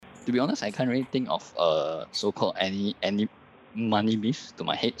to be honest, I can't really think of so-called any money myth to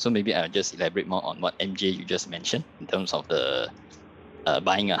my head. So maybe I'll just elaborate more on what MJ you just mentioned in terms of the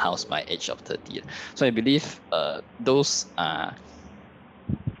buying a house by age of 30. So I believe those are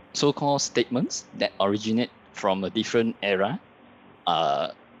so-called statements that originate from a different era,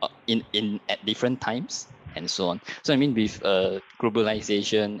 in at different times and so on. So I mean, with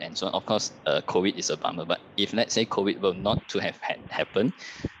globalization and so on, of course, COVID is a bummer. But if let's say COVID were not to have happened,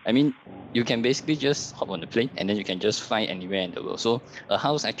 I mean, you can basically just hop on the plane and then you can just fly anywhere in the world. So a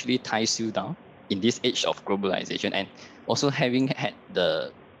house actually ties you down in this age of globalization, and also having had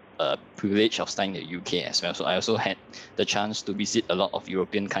the privilege of staying in the UK as well. So I also had the chance to visit a lot of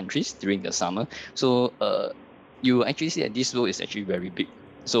European countries during the summer. So you actually see that this world is actually very big.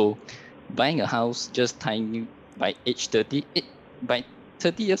 So buying a house just tying you by age 30, by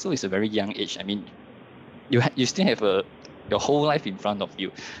 30 years old is a very young age. I mean, you still have your whole life in front of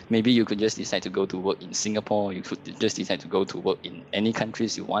you. Maybe you could just decide to go to work in Singapore. You could just decide to go to work in any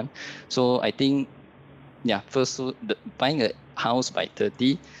countries you want. So I think, first, so buying a house by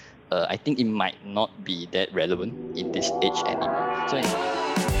 30, I think it might not be that relevant in this age anymore. So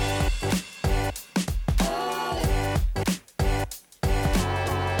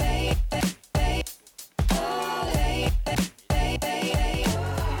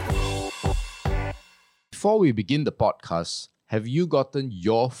Before we begin the podcast, have you gotten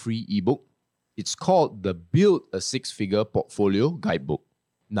your free ebook? It's called the Build a Six-Figure Portfolio Guidebook.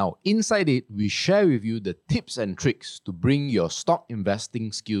 Now, inside it, we share with you the tips and tricks to bring your stock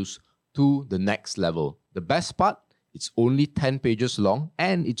investing skills to the next level. The best part, it's only 10 pages long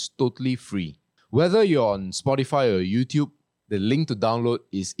and it's totally free. Whether you're on Spotify or YouTube, the link to download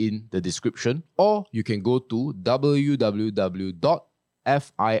is in the description, or you can go to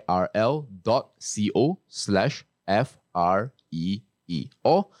www.firel.co/free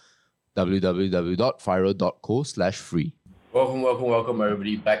or www.firel.co/free. Welcome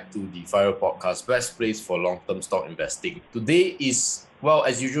everybody back to the FIREL Podcast, best place for long-term stock investing. Today is, well,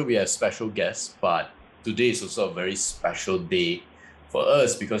 as usual, we have special guests, but today is also a very special day for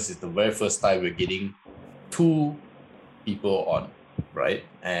us because it's the very first time we're getting two people on, right?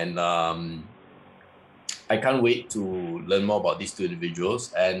 And I can't wait to learn more about these two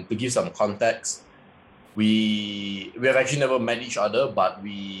individuals. And to give some context, we have actually never met each other, but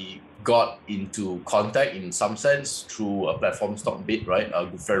we got into contact in some sense through a platform, Stockbit, right? Our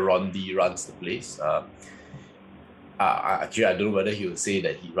good friend Rondi runs the place. Actually, I don't know whether he will say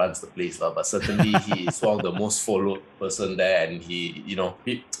that he runs the place, but certainly he is one of the most followed person there, and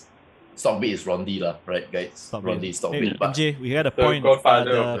Stockbit is Rondi, right, guys? Rondi is Stockbit. Hey, MJ, we had a point of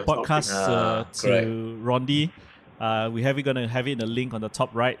the podcast to Rondi. We're going to have it in the link on the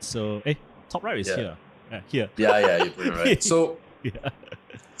top right. So, top right is here. Here. Yeah, you're pretty right. So,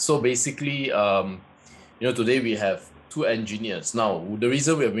 so basically, today we have two engineers. Now, the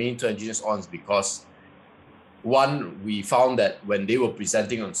reason we're bringing two engineers on is because, one, we found that when they were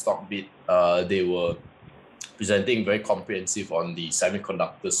presenting on Stockbit, they were presenting very comprehensive on the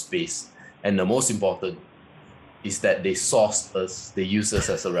semiconductor space. And the most important is that they sourced us, they used us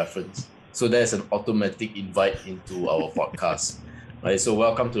as a reference. So there's an automatic invite into our podcast. Right, so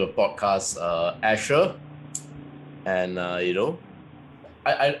welcome to the podcast, Asher. And how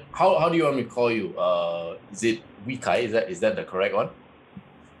do you want me to call you? Is it Wikai? Is that the correct one?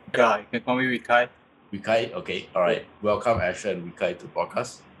 Yeah, you can call me Wikai. Wikai, okay, all right. Welcome, Asher and Wikai, to the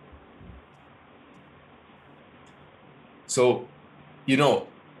podcast. So,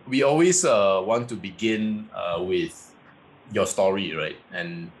 we always want to begin with your story, right?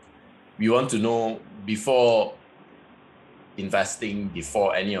 And we want to know, before investing,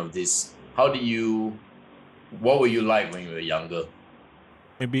 before any of this, what were you like when you were younger?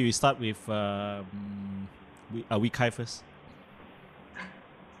 Maybe we start with Wikai first.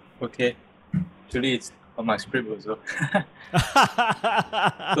 Okay. Actually, it's on my script also.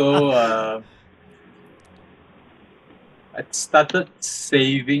 So, I started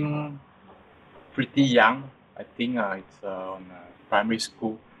saving pretty young. I think it's on primary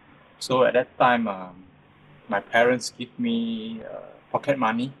school. So at that time, my parents give me pocket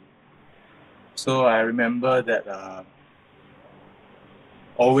money. So I remember that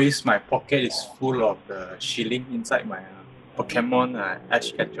always my pocket is full of the shilling inside my Pokemon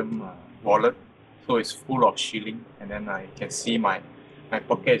Ash Ketchum wallet. So it's full of shilling, and then I can see my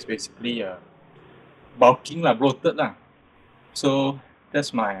pocket is basically bulking, bloated. So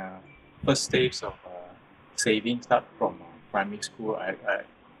that's my first stage of saving. Start from primary school. I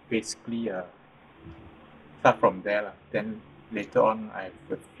basically start from there. Then later on, I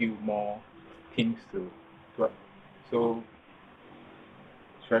have a few more things to do. So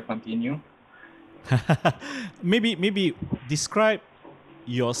Should I continue? maybe describe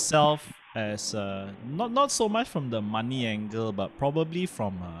yourself as not so much from the money angle, but probably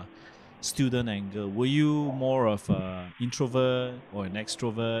from a student angle. Were you more of an introvert or an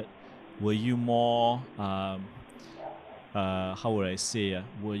extrovert? Were you more how would I say?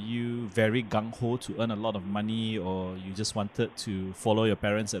 Were you very gung ho to earn a lot of money, or you just wanted to follow your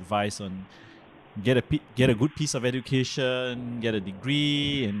parents' advice on get a good piece of education, get a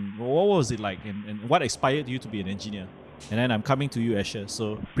degree, and what was it like, and what inspired you to be an engineer? And then I'm coming to you, Asher.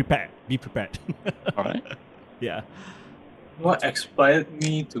 So be prepared. All right. Yeah. What inspired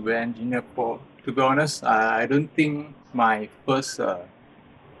me to be an engineer? To be honest, I don't think my first what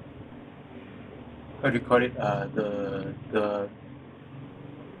do you call it?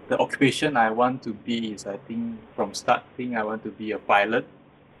 The occupation I want to be is, I think from starting I want to be a pilot.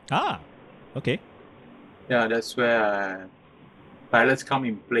 Okay. Yeah, that's where pilots come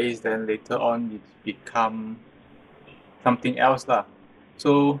in place. Then later on it become something else lah.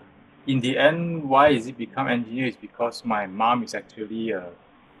 So in the end, why is it become engineer? Is because my mom is actually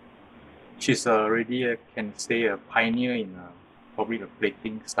she's already can say a pioneer in probably the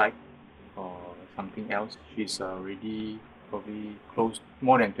plating side or something else. She's already probably close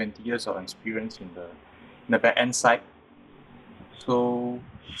more than 20 years of experience in the back end side. So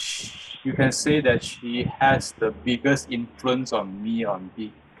you can say that she has the biggest influence on me on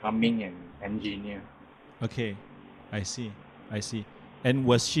becoming an engineer. Okay, I see. And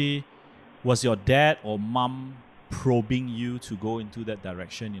was your dad or mom probing you to go into that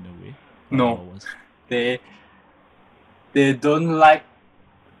direction in a way? No, they don't like.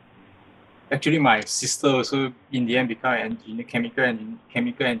 Actually, my sister also in the end became an engineer,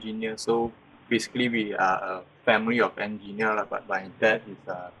 chemical engineer. So basically, we are a family of engineers. But my dad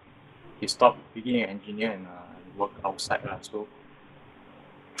he stopped being an engineer and work outside. So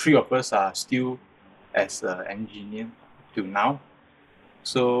 3 of us are still as an engineer till now.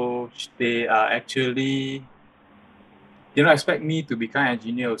 So they are actually, they don't expect me to become an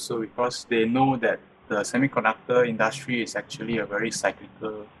engineer also, because they know that the semiconductor industry is actually a very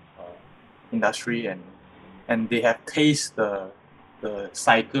cyclical industry, and they have tasted the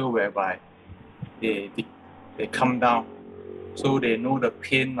cycle whereby they come down. So they know the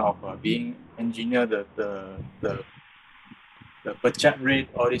pain of being engineer, the budget rate,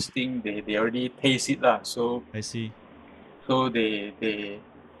 all these things, they already taste it lah. So I see. So they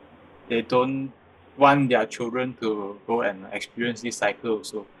don't want their children to go and experience this cycle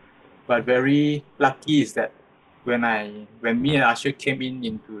also. But very lucky is that when me and Asher came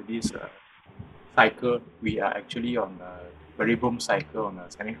into this cycle, we are actually on a very boom cycle on a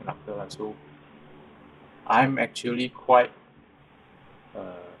semiconductor. So I'm actually quite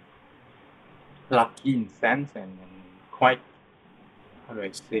lucky in sense, and quite, how do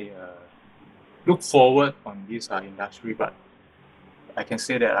I say, look forward on this industry. But I can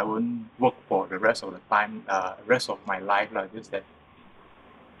say that I won't work for the rest of the time, rest of my life. Just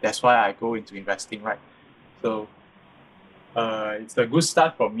that's why I go into investing, right? So it's a good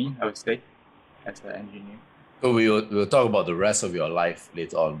start for me, I would say, as an engineer. So we'll talk about the rest of your life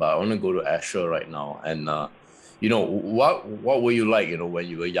later on, but I want to go to Asher right now. And what were you like, when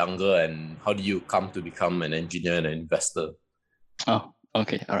you were younger, and how did you come to become an engineer and an investor? Oh,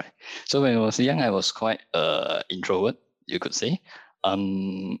 okay, all right. So when I was young, I was quite introvert, you could say.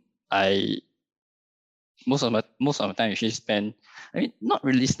 I most of the time usually spend, not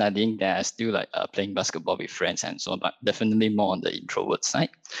really studying. There I still like playing basketball with friends and so on, but definitely more on the introvert side.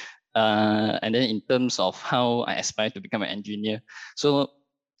 And then in terms of how I aspire to become an engineer, so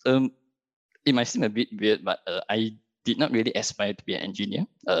it might seem a bit weird, but I did not really aspire to be an engineer,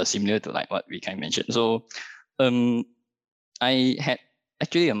 similar to like what we kind of mentioned. So I had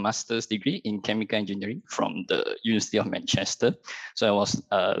actually a master's degree in chemical engineering from the University of Manchester. So I was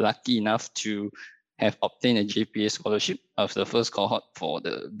lucky enough to have obtained a JPA scholarship of the first cohort for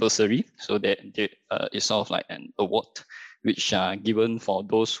the bursary. So that it's sort of like an award which are given for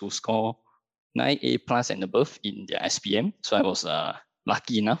those who score 9A plus and above in their SPM. So I was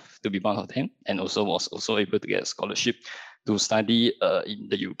lucky enough to be one of them, and also was also able to get a scholarship to study in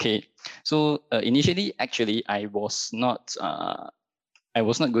the UK. So initially, actually, I was not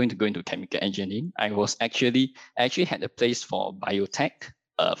going to go into chemical engineering. I actually had a place for biotech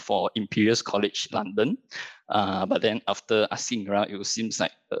for Imperial College London. But then after asking around, it seems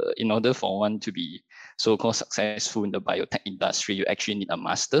like in order for one to be so-called successful in the biotech industry, you actually need a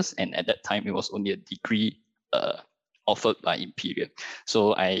master's. And at that time, it was only a degree offered by Imperial.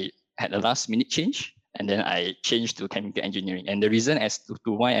 So I had a last minute change, and then I changed to chemical engineering. And the reason as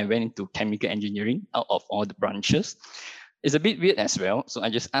to why I went into chemical engineering out of all the branches it's a bit weird as well. So I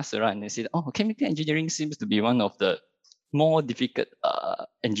just asked around and they said, oh, chemical engineering seems to be one of the more difficult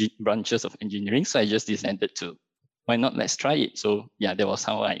branches of engineering. So I just decided to, why not, let's try it. So yeah, that was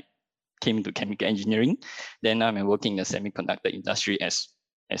how I came to chemical engineering. Then now I'm working in the semiconductor industry as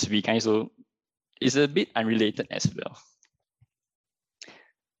VKai. So it's a bit unrelated as well.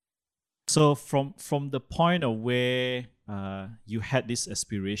 So from the point of where you had this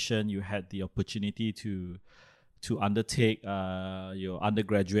aspiration, you had the opportunity to undertake your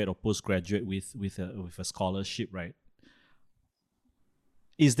undergraduate or postgraduate with a scholarship, right?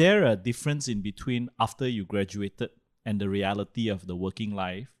 Is there a difference in between after you graduated and the reality of the working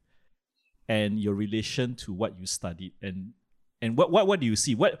life and your relation to what you studied? And what do you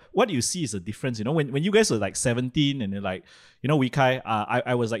see? What do you see is a difference? You know, when you guys were like 17 and you're like, you know, Wikai,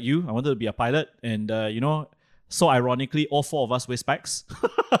 I was like you, I wanted to be a pilot, and you know, so ironically, all four of us wear specs.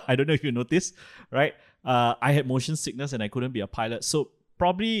 I don't know if you noticed, right? I had motion sickness and I couldn't be a pilot. So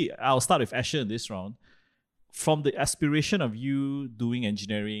probably I'll start with Asher in this round. From the aspiration of you doing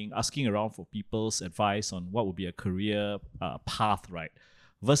engineering, asking around for people's advice on what would be a career path, right?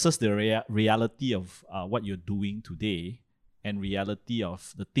 Versus the reality of what you're doing today and reality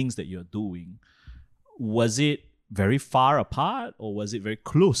of the things that you're doing. Was it very far apart or was it very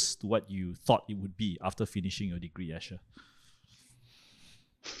close to what you thought it would be after finishing your degree, Asher?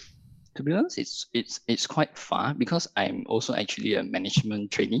 To be honest, it's quite far because I'm also actually a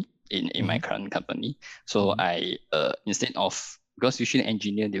management trainee in my current company. So I instead of, because usually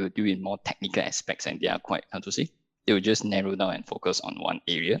engineer, they will do in more technical aspects and they are quite, how to say, they will just narrow down and focus on one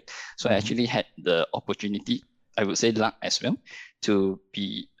area. So I actually had the opportunity, I would say luck as well, to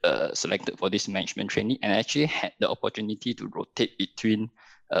be selected for this management training, and I actually had the opportunity to rotate between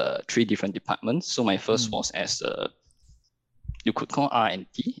 3 different departments. So my first was as a, you could call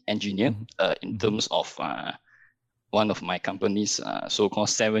R&D engineer in terms of one of my company's so-called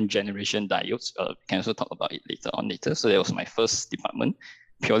 7th generation diodes. We can also talk about it later. So that was my first department,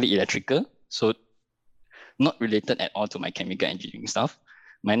 purely electrical. So not related at all to my chemical engineering stuff.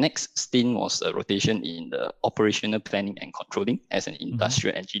 My next stint was a rotation in the operational planning and controlling as an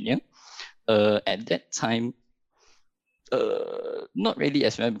industrial engineer. At that time, not really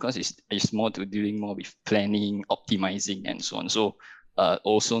as well, because it's more to dealing more with planning, optimizing, and so on. So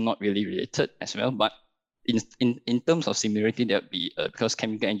also not really related as well. But in terms of similarity, that would be because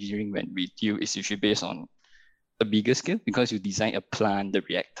chemical engineering, when we deal, is usually based on a bigger scale, because you design a plant, the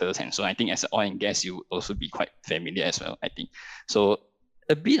reactors, and so I think as oil and gas, you also be quite familiar as well, I think. So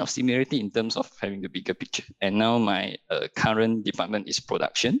a bit of similarity in terms of having the bigger picture. And now my current department is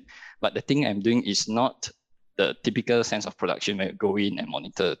production, but the thing I'm doing is not the typical sense of production where you go in and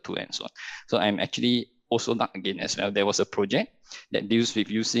monitor tool and so on. So I'm actually also luck again as well. There was a project that deals with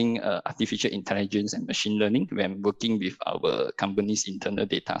using artificial intelligence and machine learning, where I'm working with our company's internal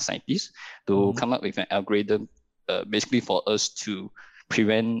data scientists to come up with an algorithm basically for us to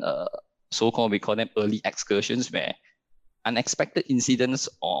prevent so-called, we call them early excursions, where unexpected incidents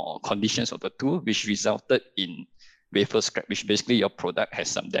or conditions of the tool which resulted in wafer scrap, which basically your product has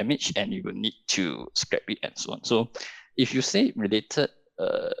some damage and you will need to scrap it and so on. So if you say related,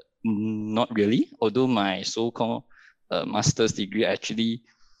 not really, although my so-called master's degree actually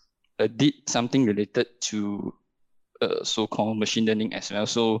did something related to so-called machine learning as well.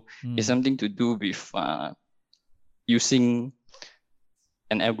 So it's something to do with using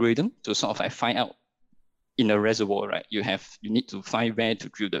an algorithm to sort of like find out in a reservoir, right? You need to find where to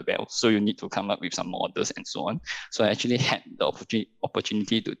drill the well. So you need to come up with some models and so on. So I actually had the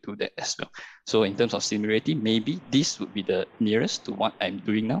opportunity to do that as well. So in terms of similarity, maybe this would be the nearest to what I'm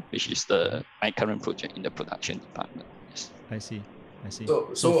doing now, which is my current project in the production department. Yes. I see.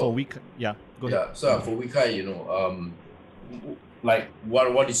 So for Wikai, go ahead. So for Wikai, you know, like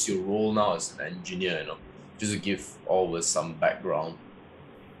what is your role now as an engineer? You know, just to give all of us some background.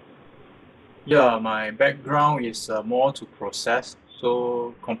 Yeah, my background is more to process.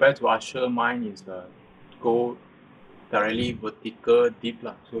 So compared to Asher, mine is go directly vertical deep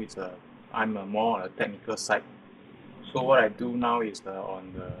lah. So I'm more on the technical side. So what I do now is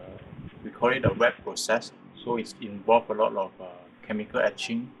we call it a wet process. So it's involved a lot of chemical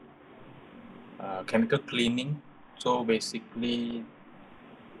etching, chemical cleaning. So basically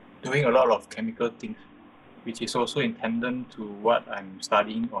doing a lot of chemical things, which is also in tandem to what I'm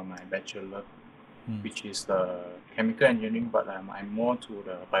studying on my bachelor, which is chemical engineering, but I'm more to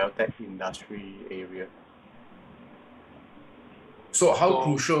the biotech industry area. So how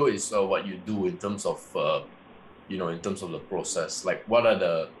crucial is what you do in terms of, in terms of the process? Like what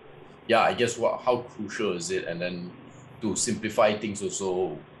are how crucial is it? And then to simplify things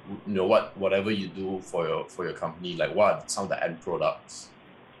also, whatever you do for your company, like what are some of the end products?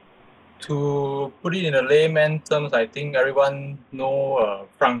 To put it in a layman terms, I think everyone know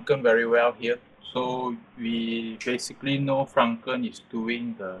Franken very well here. So we basically know Franken is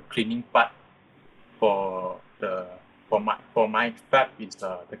doing the cleaning part for my fab is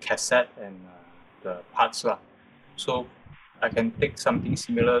the cassette and the parts lah. So I can take something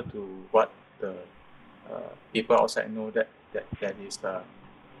similar to what the people outside know that is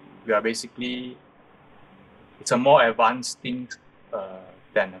we are basically, it's a more advanced thing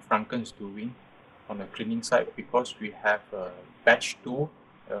than Franken is doing on the cleaning side, because we have a batch tool,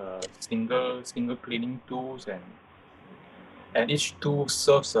 single cleaning tools, and each tool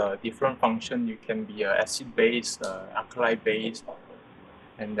serves a different function. You can be acid based, alkali based,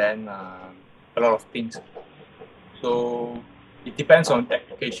 and then a lot of things. So it depends on the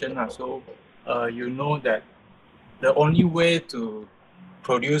application. So you know that the only way to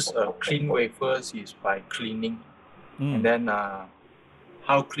produce clean wafers is by cleaning, and then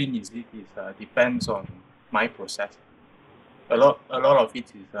how clean is it depends on my process. A lot of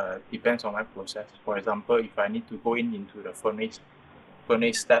it is depends on my process. For example, if I need to go into the furnace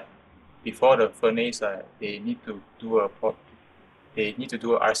step, before the furnace, they need to do a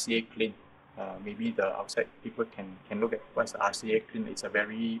RCA clean. Maybe the outside people can look at what's the RCA clean. It's a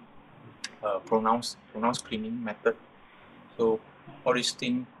very pronounced cleaning method. So all these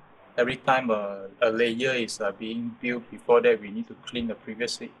things, every time a layer is being built, before that we need to clean the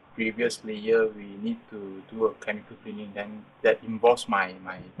previous layer. We need to do a chemical cleaning. Then that involves my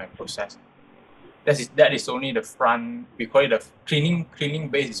process. That is only the front. We call it the cleaning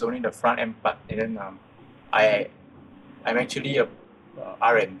base is only the front end part. And then I'm actually a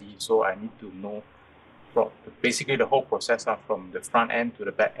R&D, so I need to know basically the whole process from the front end to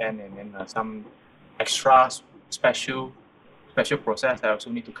the back end, and then some extra special process I also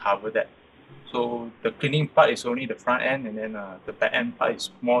need to cover that. So the cleaning part is only the front end, and then the back end part is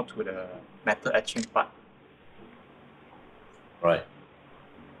more to the metal etching part. Right.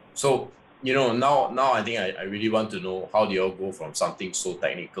 So now I think I really want to know, how do you all go from something so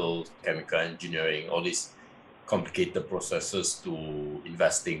technical, chemical engineering, all these complicated processes, to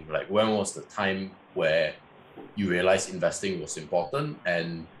investing? Like, when was the time where you realized investing was important?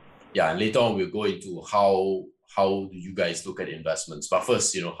 And later on we'll go into how do you guys look at investments. But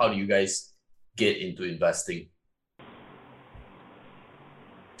first, how do you guys get into investing?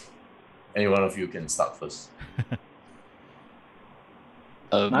 Any one of you can start first.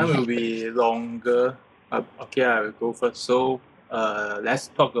 Mine will be longer. Okay, I will go first. So let's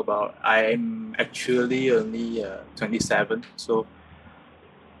talk about, I'm actually only 27. So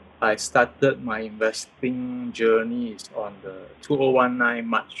I started my investing journey is on the 2019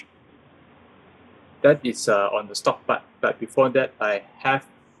 March. That is on the stock part. But before that, I have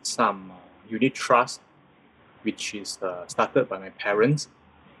some unit trust, which is started by my parents.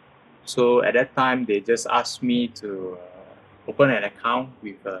 So at that time, they just asked me to open an account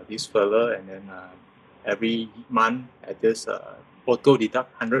with this fella, and then every month I just auto deduct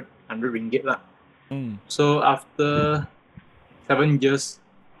 100 ringgit lah. So after 7 years,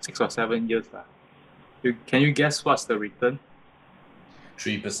 6 or 7 years lah, can you guess what's the return?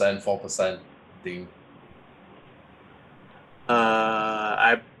 3%, 4%, I think.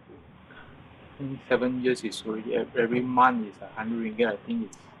 I think 7 years is already, every month is 100 ringgit. I think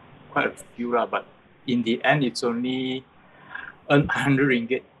it's quite a few lah, but in the end it's only earn 100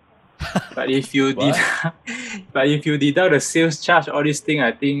 ringgit. But if you deduct the sales charge, all these things,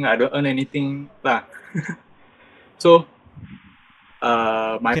 I think I don't earn anything lah. So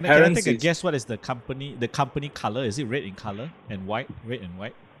my Can parents. I take a guess? What is the company color? Is it red in color and white? Red and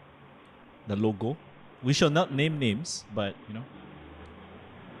white. The logo. We shall not name names, but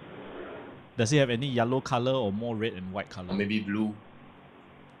does it have any yellow color or more red and white color? Or maybe blue.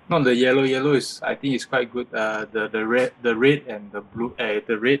 No, the yellow is, I think it's quite good. The red and the blue,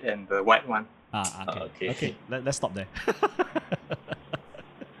 the red and the white one. Okay. Let's stop there.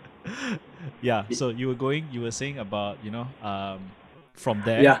 Yeah. So you were saying about from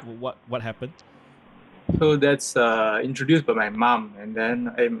there. What happened? So that's introduced by my mom, and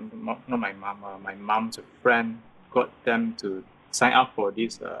then not my mom. My mom's friend got them to sign up for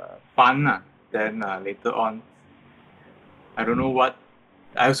this fund. Then later on, I don't know what.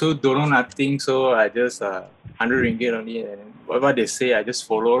 I also don't know nothing, so I just 100 ringgit only, and whatever they say, I just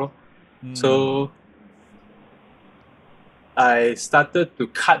follow. So I started to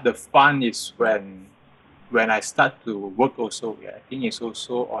cut the fund is when I start to work also. I think it's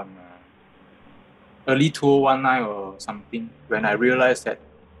also on early 2019 or something, when I realized that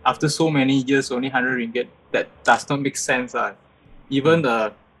after so many years, only 100 ringgit, that does not make sense. Even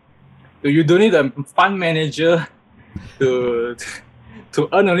you don't need a fund manager to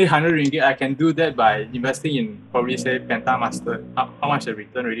earn only 100 ringgit. I can do that by investing in probably say Pentamaster. How much the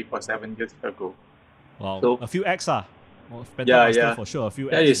return already for 7 years ago? Wow, So- a few X Well, Yeah, Pentamaster yeah. for sure, a few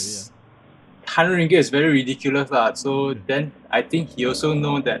That X. is 100 ringgit is very ridiculous lah. So then I think he also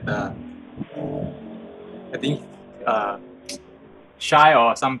know that I think shy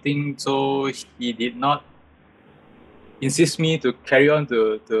or something. So he did not insist me to carry on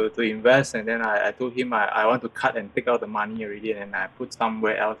to invest, and then I told him I want to cut and take out the money already, and I put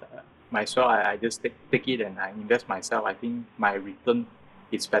somewhere else. Myself, I just take it and I invest myself. I think my return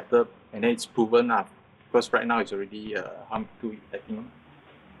is better, and then it's proven up because right now it's already I think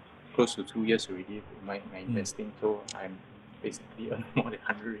close to 2 years already my investing. So I'm basically earn more than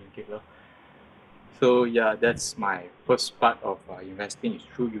 100 ringgit. So yeah, that's my first part of investing is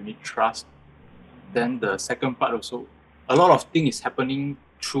through unit trust. Then the second part also, a lot of things is happening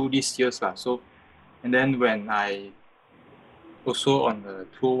through these years lah. So, and then when I also on the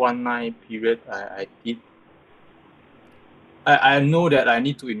 2019 period, I know that I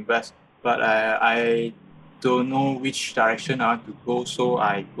need to invest, but I don't know which direction I want to go. So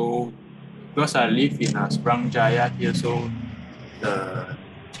I go, because I live in Seberang Jaya here, so the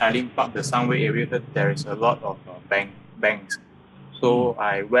Chai Park, the Sunway area, there is a lot of banks. So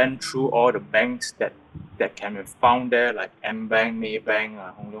I went through all the banks that can be found there, like M Bank, Maybank,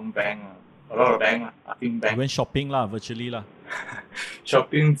 Hong Leong Bank, a lot of banks, Affin You Bank. went shopping virtually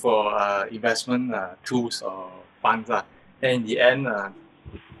Shopping for investment tools or funds. And in the end,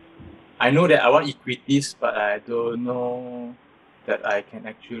 I know that I want equities, but I don't know that I can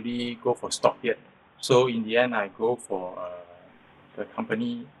actually go for stock yet. So in the end, I go for the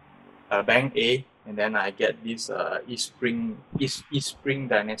company, Bank A, and then I get this East Spring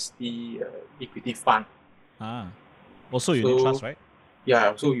Dynasty equity fund. Also unit So- trust, right? Yeah,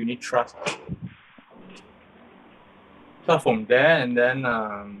 also unit trust. So from there, and then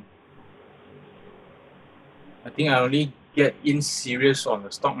I think I only get in serious on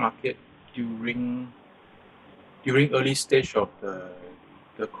the stock market during early stage of the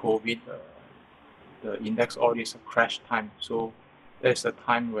COVID, the index all this crash time. So that's the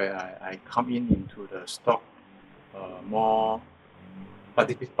time where I come into the stock more,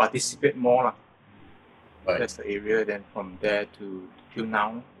 participate more lah. Right. That's the area. Then from there to till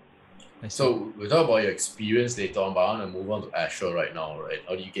now. I see. So we'll talk about your experience later on, but I want to move on to Asher right now, right?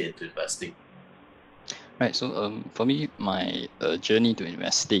 How do you get into investing? Right. So for me, my journey to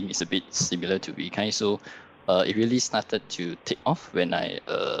investing is a bit similar to Vikai. So it really started to take off when I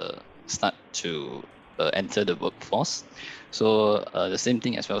start to enter the workforce. So the same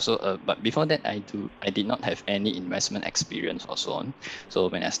thing as well. So but before that, I did not have any investment experience or so on. So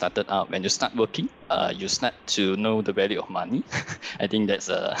when I started out, when you start working, you start to know the value of money. I think that's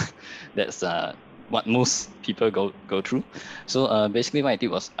what most people go through. So basically what I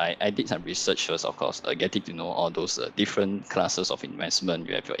did was I did some research first, of course, getting to know all those different classes of investment.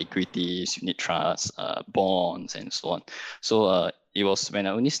 You have your equities, unit trusts, bonds, and so on. So it was when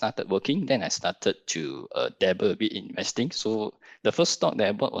I only started working, then I started to dabble a bit in investing. So the first stock that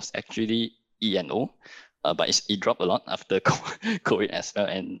I bought was actually E&O. But it dropped a lot after COVID as well.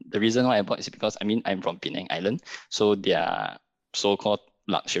 And the reason why I bought is because, I'm from Penang Island. So their so-called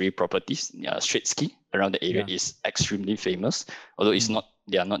luxury properties, street ski around the area is extremely famous. Although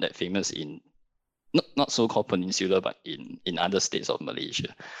they are not that famous in, not so-called peninsula, but in other states of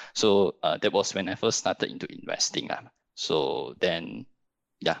Malaysia. So that was when I first started into investing. So then,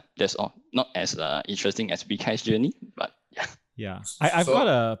 that's all. Not as interesting as Vikai's journey, but yeah. Yeah,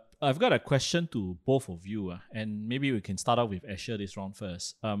 So- I've got a question to both of you, and maybe we can start off with Asher this round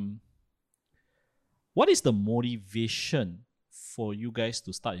first. What is the motivation for you guys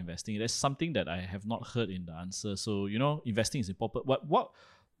to start investing? That's something that I have not heard in the answer. So investing is important. What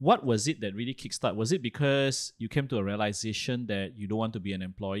was it that really kickstart? Was it because you came to a realization that you don't want to be an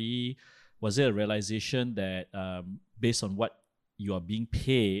employee? Was it a realization that based on what you are being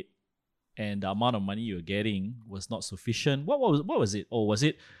paid and the amount of money you're getting was not sufficient? What was it? Or was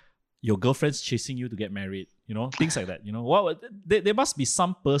it your girlfriend's chasing you to get married? Things like that. There must be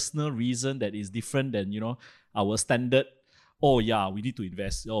some personal reason that is different than our standard. Oh yeah, we need to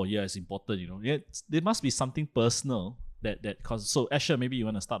invest. Oh yeah, it's important. There must be something personal that causes. So Asher, maybe you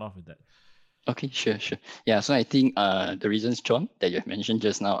want to start off with that. Okay, sure. Yeah, so I think the reasons, John, that you have mentioned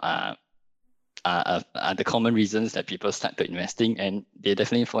just now are the common reasons that people start to investing, and they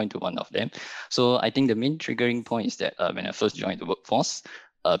definitely fall into one of them. So I think the main triggering point is that when I first joined the workforce,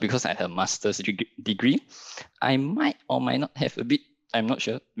 because I had a master's degree, I might or might not have a bit, I'm not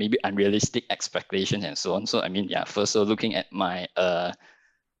sure, maybe unrealistic expectations and so on. So first, so looking at my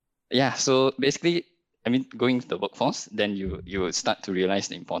yeah, so basically, I mean, going to the workforce, then you will start to realize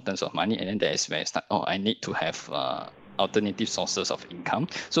the importance of money, and then that is where I start. Oh, I need to have alternative sources of income.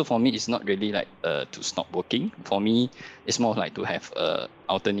 So for me, it's not really like to stop working. For me, it's more like to have a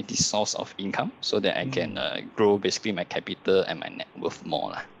alternative source of income so that I can grow basically my capital and my net worth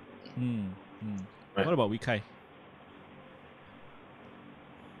more lah. Right. What about Wikai?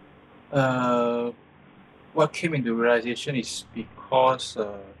 What came into realization is because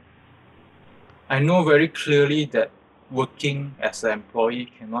I know very clearly that working as an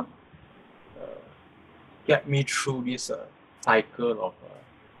employee cannot get me through this cycle of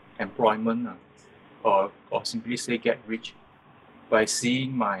employment, or simply say get rich, by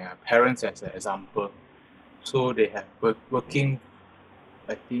seeing my parents as an example. So they have working,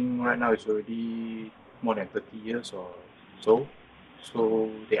 I think right now it's already more than 30 years or so. So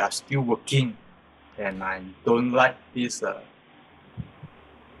they are still working, and I don't like this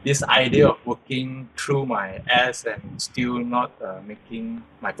idea of working through my ass and still not making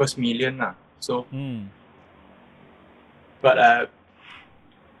my first million. So, but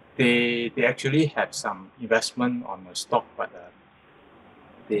they actually had some investment on the stock, but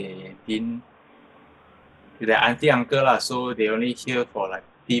they didn't. Their auntie uncle so they only hear for like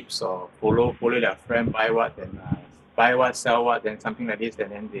tips or follow their friend buy what, then buy what, sell what, then something like this,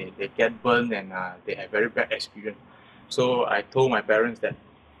 and then they get burned, and they have very bad experience. So I told my parents that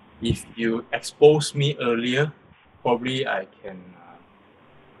if you expose me earlier, probably I can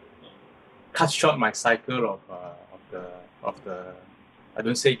cut short my cycle of the I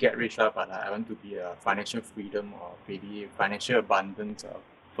don't say get rich, but I want to be a financial freedom or maybe financial abundance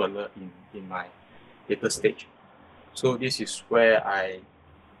further in my later stage. So this is where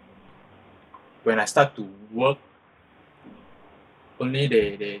when I start to work, only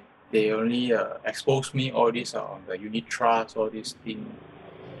they only expose me all this on the unit trust, all these things,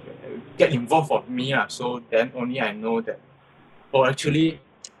 get involved of me. So then only I know that, oh, actually,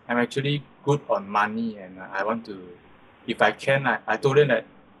 I'm actually good on money, and I want to, if I can, I told them that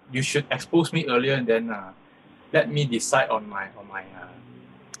you should expose me earlier, and then let me decide on my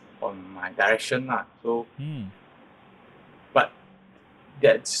direction. So, but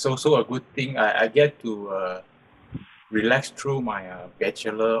that's also a good thing. I get to relax through my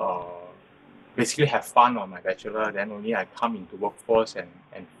bachelor, or basically have fun on my bachelor. Then only I come into workforce and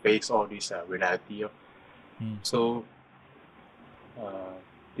face all this reality. So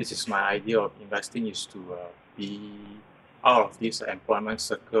this is my idea of investing, is to be out of this employment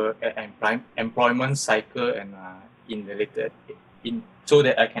cycle, and in the later so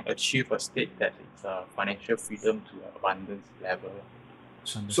that I can achieve a state that is financial freedom to abundance level.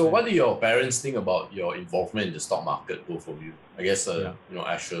 So what do your parents think about your involvement in the stock market, both of you? I guess,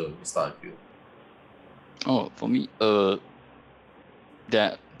 Asher, we'll start with you. Oh, for me,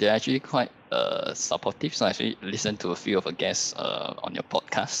 they're actually quite supportive. So I actually listened to a few of the guests on your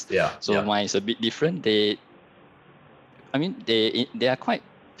podcast. So mine is a bit different. They are quite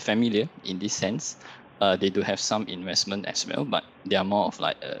familiar in this sense. They do have some investment as well, but they are more of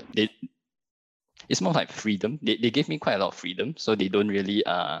like it's more like freedom. They give me quite a lot of freedom, so they don't really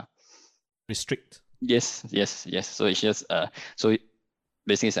restrict. Yes. So it's just so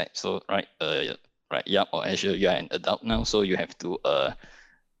basically it's like, so right, Yap or Azure, you are an adult now, so you have to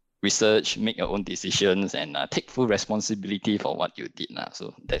research, make your own decisions, and take full responsibility for what you did now.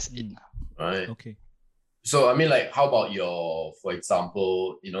 So that's it. Right. Okay. So I mean, like, how about for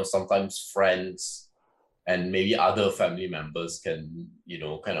example, sometimes friends and maybe other family members can,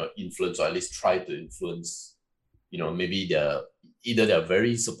 kind of influence, or at least try to influence, maybe they're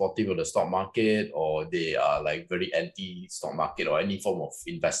very supportive of the stock market, or they are like very anti-stock market or any form of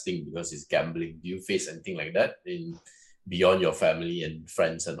investing because it's gambling. Do you face anything like that beyond your family and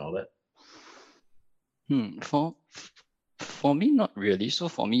friends and all that? For me, not really. So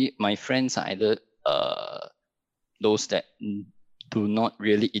for me, my friends are either those that do not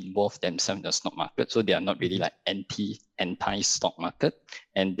really involve themselves in the stock market, so they are not really like anti-stock market,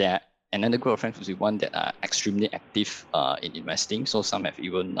 and there are another group of friends who's one that are extremely active in investing. So some have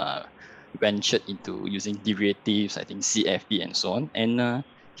even ventured into using derivatives, I think CFD and so on, and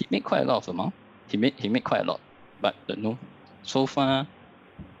he made quite a lot of amount. He made quite a lot, but so far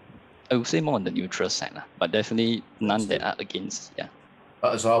I would say more on the neutral side, but definitely none that are against. Yeah.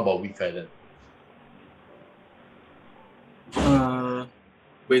 So how about Wikai then?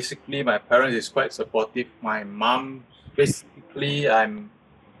 Basically, my parents is quite supportive. My mom, basically, I'm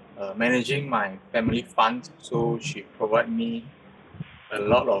managing my family funds, so she provide me a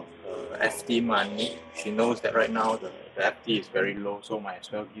lot of FD money. She knows that right now the FD is very low, so might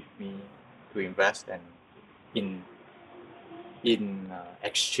as well give me to invest and in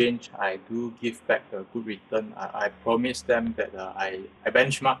exchange, I do give back a good return. I promise them that I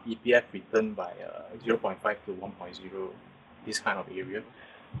benchmark EPF return by 0.5 to 1.0, this kind of area.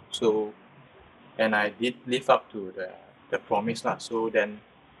 So, and I did live up to the promise lah. So then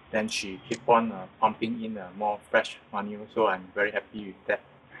she keep on pumping in more fresh money. So I'm very happy with that.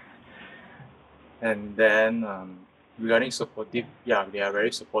 And then regarding supportive, yeah, they are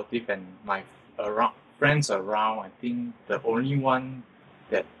very supportive, and my friends around, I think the only one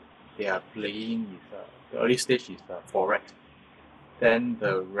that they are playing is the early stage is Forex. Then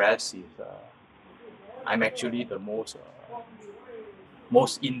the rest is I'm actually the most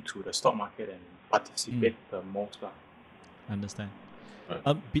into the stock market and participate the most. Understand.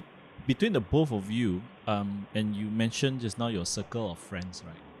 Right. Between the both of you, and you mentioned just now your circle of friends,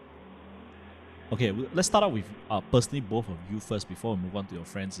 right? Okay, let's start out with personally both of you first before we move on to your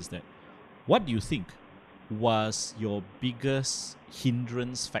friends. Is that what do you think was your biggest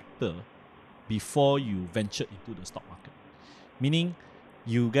hindrance factor before you ventured into the stock market? Meaning,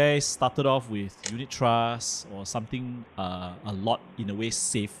 you guys started off with unit trust or something a lot in a way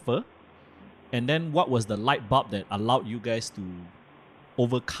safer, and then what was the light bulb that allowed you guys to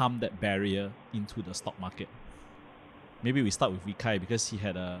overcome that barrier into the stock market? Maybe we start with Vikai because he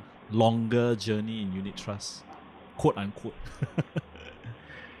had a longer journey in unit trust, quote unquote.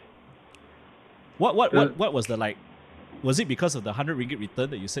 What was the like? Was it because of the 100 ringgit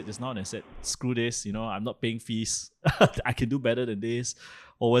return that you said just now and said, screw this, I'm not paying fees, I can do better than this?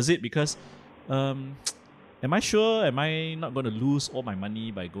 Or was it because, am I sure, am I not going to lose all my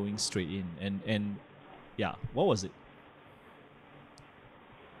money by going straight in? And yeah, what was it?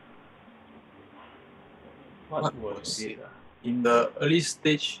 What was it? In the early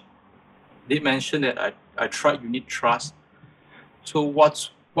stage, they mentioned that I tried unit trust. So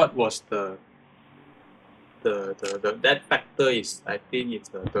what was the that factor is, I think it's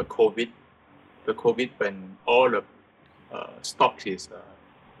the COVID. The COVID, when all the stocks is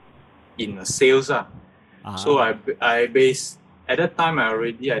in sales. So I base at that time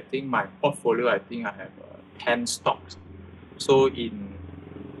I think my portfolio, I think I have 10 stocks. So in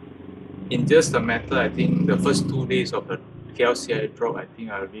just a matter, I think the first 2 days of the KLCI drop, I think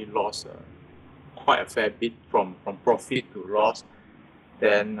I already lost quite a fair bit from profit to loss.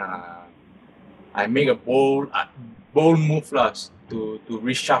 Then I make a bold move to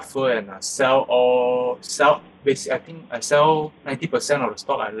reshuffle and sell. Basically, I think I sell 90% of the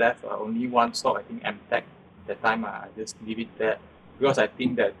stock. I left only one stock, I think MTech. That time I just leave it there because I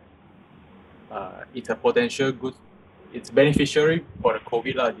think that it's a potential good. It's beneficiary for the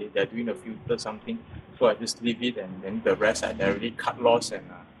COVID They're doing a filter something, so I just leave it, and then the rest I already cut loss and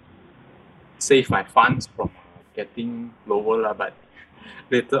save my funds from getting lower But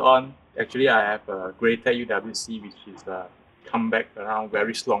later on, actually I have a greater UWC which is come back around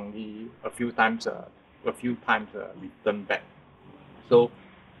very strongly a few times return back. So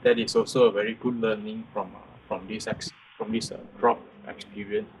that is also a very good learning from this drop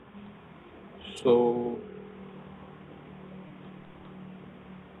experience. So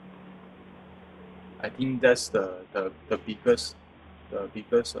I think that's the biggest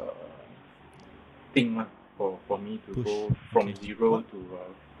thing for me to Push. go from Okay. zero to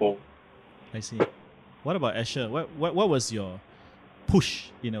 4. I see. What about Asher? What was your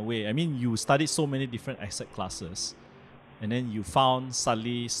push in a way? I mean, you studied so many different asset classes, and then you found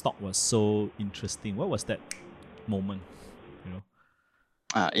suddenly stock was so interesting. What was that moment?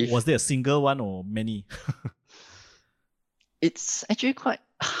 Was there a single one or many? It's actually quite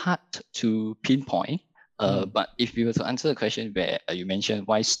hard to pinpoint. But if we were to answer the question where you mentioned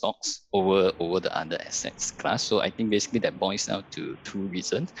why stocks over the other assets class, so I think basically that boils down to 2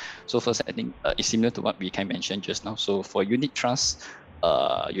 reasons. So first, I think it's similar to what we kind of mentioned just now. So for unit trust,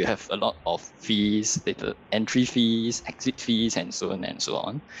 you have a lot of fees, the entry fees, exit fees, and so on and so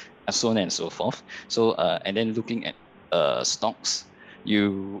on, so on and so forth. So and then looking at stocks,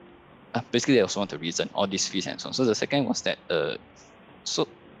 you basically that was one of the reason, all these fees and so on. So the second was that so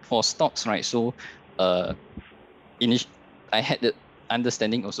for stocks, right? So I had the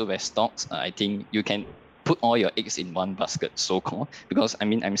understanding also where stocks, I think you can put all your eggs in one basket, so-called, because I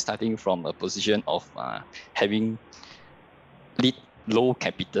mean I'm starting from a position of having low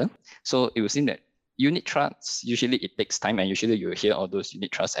capital. So it would seem that unit trusts, usually it takes time, and usually you hear all those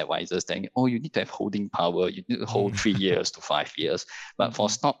unit trust advisors saying, oh, you need to have holding power, you need to hold 3 years to 5 years. But for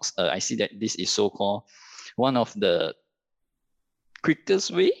stocks, I see that this is so-called one of the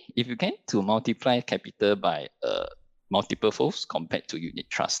quickest way, if you can, to multiply capital by multiple folds compared to unit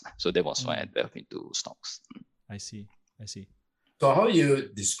trust. So that was why I delved into stocks. I see. So how you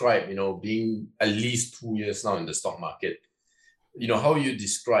describe, being at least 2 years now in the stock market? how you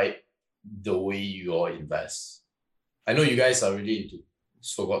describe the way you all invest. I know you guys are really into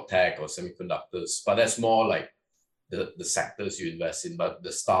so-called tech or semiconductors, but that's more like the sectors you invest in, but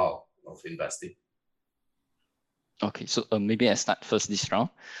the style of investing. Okay, so maybe I start first this round.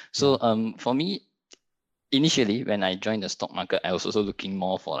 So for me, initially when I joined the stock market, I was also looking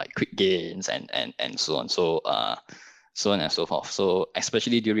more for like quick gains and so on. So on and so forth. So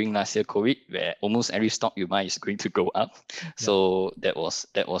especially during last year COVID, where almost every stock you buy is going to go up. So that was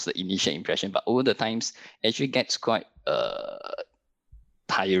the initial impression. But over the times, actually gets quite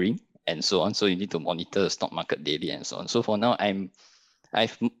tiring and so on. So you need to monitor the stock market daily and so on. So for now,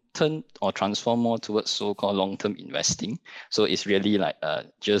 I've turned or transformed more towards so-called long-term investing. So it's really like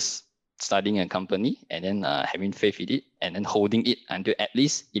just studying a company and then having faith in it and then holding it until at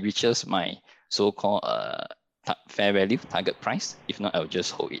least it reaches my so-called fair value target price. If not, I'll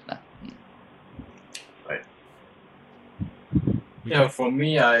just hold it. Right. Yeah, for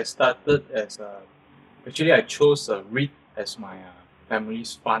me, I started as actually I chose a REIT as my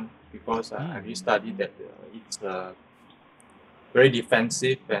family's fund because I really studied that it's very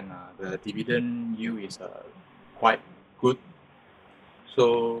defensive and the dividend yield is quite good.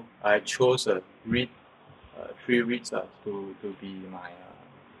 So I chose a REIT, 3 REITs to be my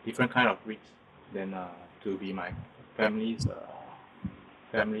different kind of REITs, then to be my family's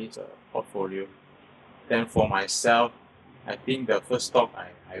portfolio. Then for myself, I think the first stock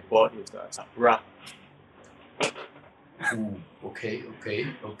I bought is Sakura. Ooh, okay.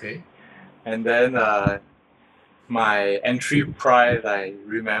 And then my entry price, I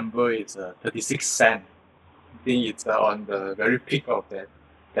remember, is 36 cents. I think it's on the very peak of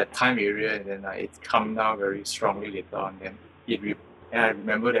that time area, and then it's come down very strongly later on. Then and I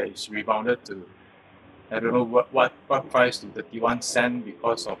remember that it's rebounded to, I don't know what price, to 31 cents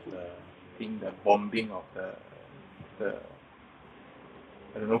because of the bombing of the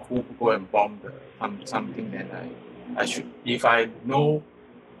I don't know who go and bomb something. Then I should, if I know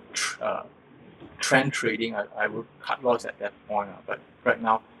trend trading, I would cut loss at that point. But right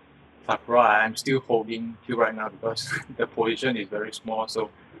now, Sakura, I'm still holding till right now because the position is very small. So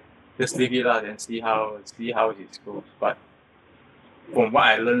just leave it out and see how it goes. But from what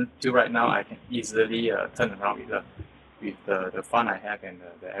I learned till right now, I can easily turn around with the fund I have and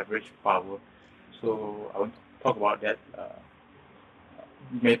the average power. So I want to talk about that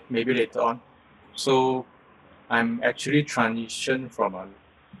maybe later on. So I'm actually transitioned from a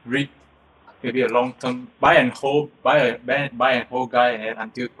REIT, maybe a long-term buy and hold guy, and then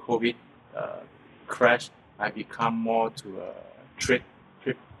until COVID crashed, I become more to a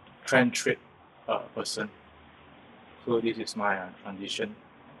trend trade person. So this is my transition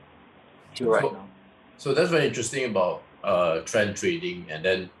to right now. So that's very interesting about trend trading, and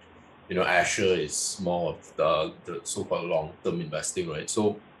then Asher is more of the so-called long-term investing, right?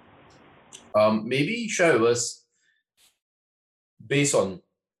 So maybe share with us, based on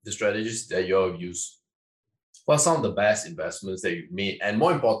the strategies that you all use, what are some of the best investments that you've made, and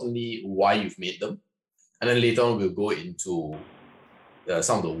more importantly, why you've made them. And then later on, we'll go into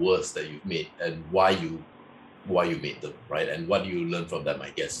some of the worst that you've made and why you made them, right? And what do you learn from them, I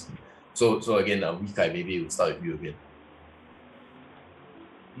guess. So again, Wee-Kai, maybe we'll start with you again.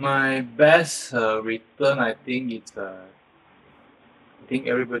 My best return, I think it's I think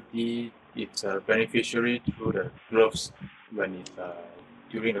everybody is a beneficiary through the gloves when it's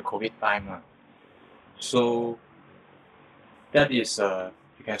during the COVID time. So that is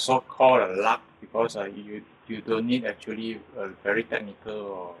you can call a luck because you don't need actually a very technical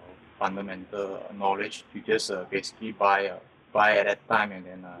or fundamental knowledge. You just basically buy at that time, and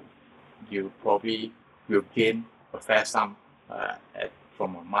then you probably will gain a fair sum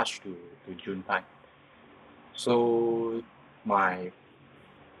from March to June time. So my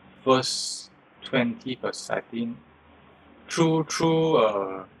first 20%, I think, through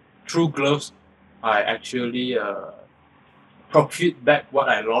gloves, I actually profit back what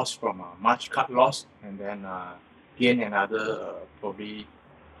I lost from March cut loss, and then gain another probably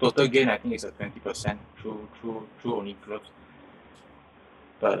total gain. I think is a 20% through only gloves.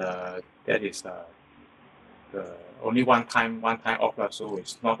 But that is the only one time off, so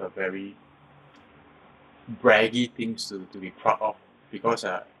it's not a very braggy things to be proud of because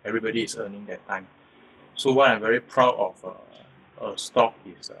everybody is earning that time. So what I'm very proud of a stock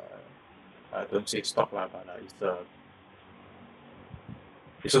is I don't say stock but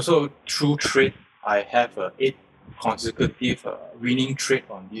it's also true trade. I have 8 consecutive winning trade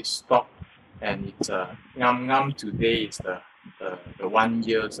on this stock, and it's ngam today is the 1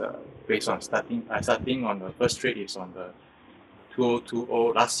 year's based on starting on the first trade is on the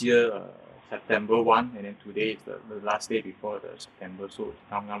 2020 last year September 1, and then today is the last day before the September, so it's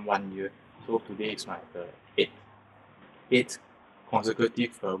now 1 year. So today is my eighth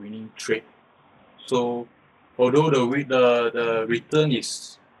consecutive winning trade. So although the return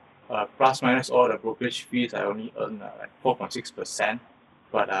is plus minus all the brokerage fees, I only earn like 4.6%.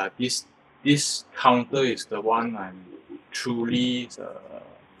 But this counter is the one I'm truly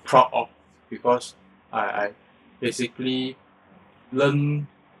proud of, because I basically learn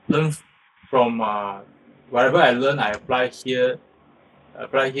from whatever I learn, I apply here,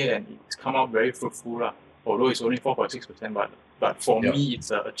 and it's come out very fruitful lah. Although it's only 4.6%, but for Yeah. me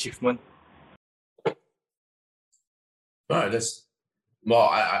it's an achievement. Right, that's well.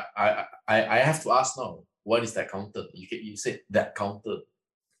 I have to ask now. What is that counter? You said that counter.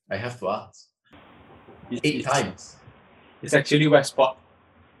 I have to ask. 8 times. It's actually Westport.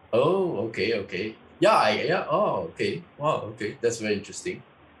 Oh, okay. Yeah. Oh, okay. Wow. Okay, that's very interesting.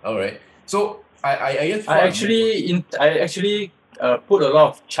 All right. So I guess I actually put a lot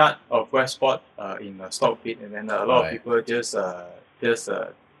of chart of Westport in Stockbit, and then a lot of Right. people just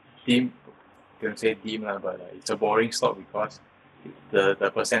deem, can say deem lah, but it's a boring stock because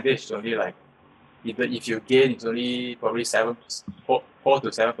the percentage is only like, even if you gain, it's only probably 4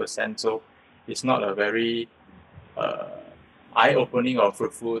 to 7%. So it's not a very eye-opening or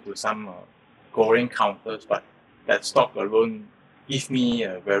fruitful to some goreng counters, but that stock alone gives me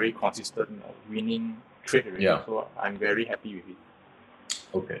a very consistent winning trade already. Yeah. So I'm very happy with it.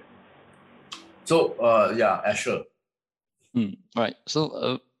 Okay. So yeah, Asher. Right.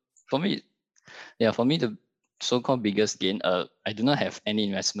 So for me, the so-called biggest gain, I do not have any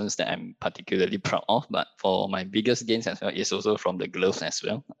investments that I'm particularly proud of, but for my biggest gains as well is also from the gloves as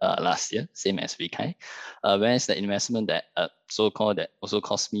well. Last year, same as Vikai. Whereas the investment that so-called that also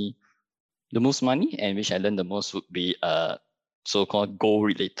cost me the most money and which I learned the most would be so-called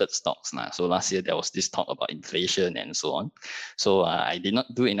gold-related stocks. So last year there was this talk about inflation and so on. So I did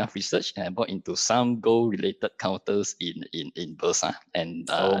not do enough research and I bought into some gold-related counters in Bursa. And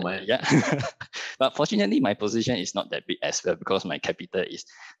Oh, man. yeah, but fortunately my position is not that big as well because my capital is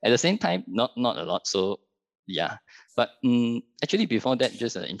at the same time not a lot. So yeah, but actually before that,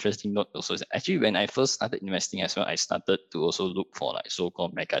 just an interesting note also is actually when I first started investing as well, I started to also look for like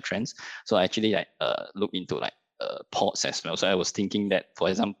so-called mega trends. So I actually like look into like ports as well. So I was thinking that, for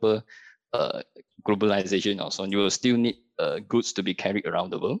example, globalization also, you will still need goods to be carried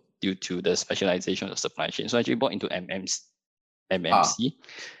around the world due to the specialization of the supply chain. So I actually bought into MMC.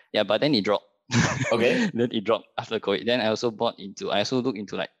 Yeah, but then it dropped. Okay. Then it dropped after COVID. Then I also looked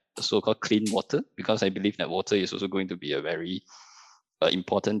into like the so-called clean water because I believe that water is also going to be a very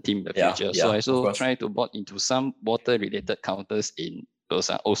important theme in the Yeah, future. yeah, So I of also course. tried to bought into some water-related counters in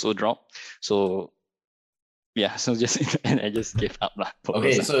Bursa, also dropped. So yeah, so just and I just gave up lah.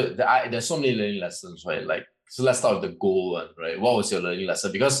 Okay, so there's so many learning lessons, right? Like, so let's start with the gold one, right? What was your learning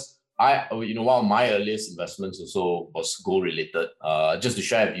lesson? Because one of my earliest investments also was gold related. Just to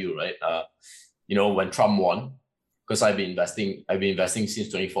share with you, right? When Trump won, because I've been investing since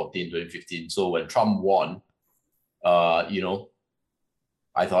 2014, 2015. So when Trump won, I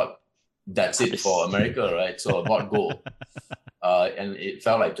thought that's it for America, right? So I bought gold, and it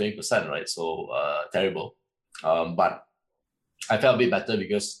fell like 20%, right? So terrible. But I felt a bit better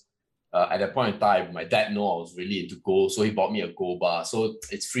because at that point in time, my dad knew I was really into gold, so he bought me a gold bar. So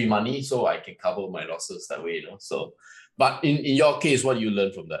it's free money, so I can cover my losses that way, So, but in your case, what do you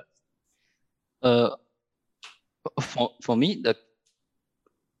learn from that? For me,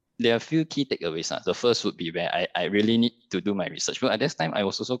 there are a few key takeaways. The first would be where I really need to do my research. But at this time, I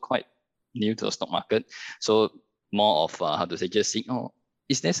was also quite new to the stock market. So more of just seeing,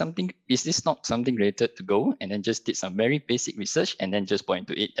 is this not something related to gold? And then just did some very basic research and then just point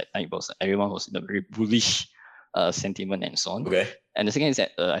to it. That time everyone was in a very bullish sentiment and so on. Okay. And the second is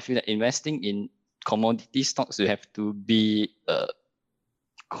that I feel that investing in commodity stocks, you have to be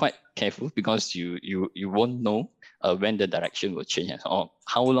quite careful because you won't know when the direction will change or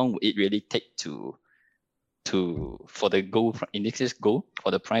how long will it really take for the gold, in this case gold,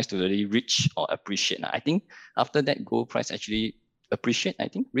 for the price to really reach or appreciate. I think after that gold price actually appreciate, I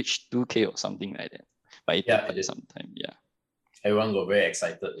think reach 2K or something like that. But it took quite some time. Yeah. Everyone got very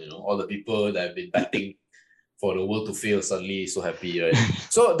excited, all the people that have been betting for the world to fail suddenly so happy, right?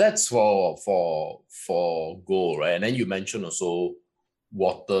 So that's for gold, right? And then you mentioned also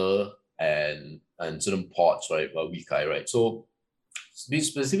water and certain ports, right? Vikai, right? So be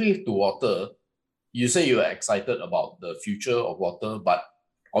specific to water, you say you were excited about the future of water, but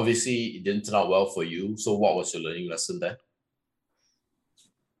obviously it didn't turn out well for you. So what was your learning lesson there?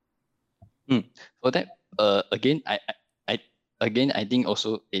 For that, again, again, I think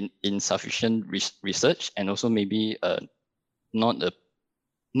also insufficient research, and also maybe not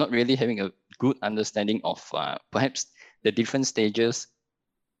really having a good understanding of perhaps the different stages,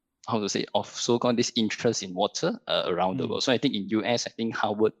 how to say, of so-called this interest in water around the world. So I think in US, I think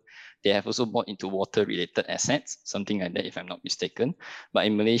Harvard, they have also bought into water-related assets, something like that, if I'm not mistaken. But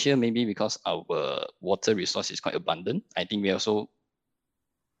in Malaysia, maybe because our water resource is quite abundant, I think we also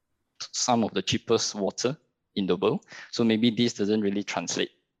some of the cheapest water in the world. So maybe this doesn't really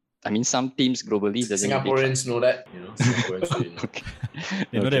translate. I mean, some teams globally doesn't. Singaporeans know that, Singaporeans really know. Okay.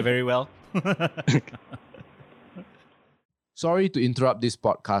 They know that very well. Sorry to interrupt this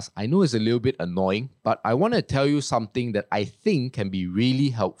podcast. I know it's a little bit annoying, but I want to tell you something that I think can be really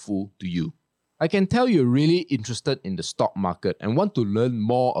helpful to you. I can tell you're really interested in the stock market and want to learn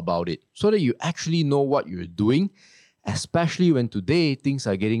more about it so that you actually know what you're doing, especially when today things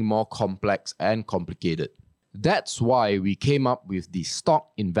are getting more complex and complicated. That's why we came up with the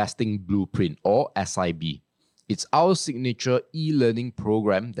Stock Investing Blueprint, or SIB. It's our signature e-learning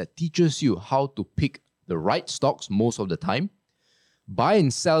program that teaches you how to pick the right stocks most of the time, buy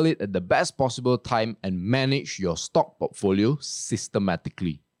and sell it at the best possible time, and manage your stock portfolio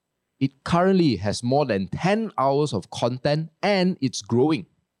systematically. It currently has more than 10 hours of content and it's growing.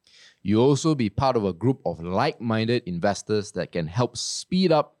 You'll also be part of a group of like-minded investors that can help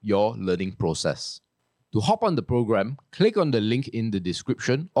speed up your learning process. To hop on the program, click on the link in the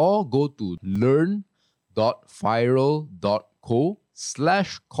description or go to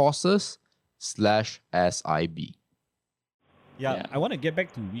learn.viral.co/courses/SIB. Yeah, I want to get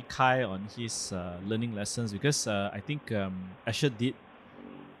back to Wee Kai on his learning lessons, because I think Asher did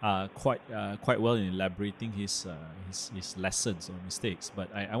quite well in elaborating his lessons or mistakes.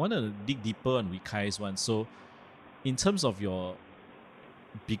 But I want to dig deeper on Wee Kai's one. So, in terms of your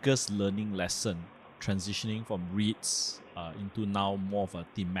biggest learning lesson, transitioning from REITs into now more of a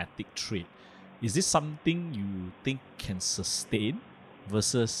thematic trade, is this something you think can sustain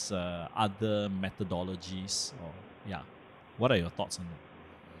versus other methodologies? Or what are your thoughts on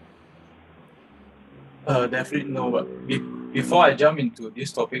that? Definitely no. But before I jump into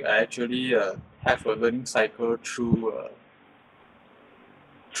this topic, I actually have a learning cycle through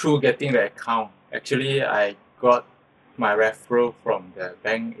getting the account. Actually, I got my referral from the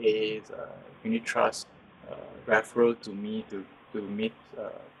Bank A's unit trust referral to me to meet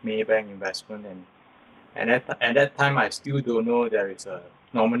Maybank Investment, and at that time I still don't know there is a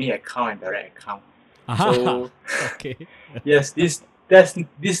nominee account and direct account. So okay. yes, this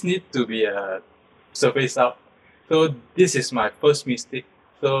need to be surfaced out. So this is my first mistake.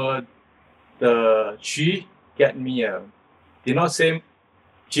 So she get me did not say.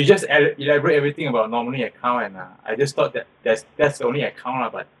 She just elaborate everything about nominee account, and I just thought that that's the only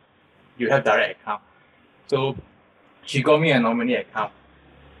account, but you have direct account. So she got me a nominee account,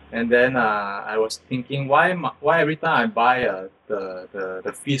 and then I was thinking, why every time I buy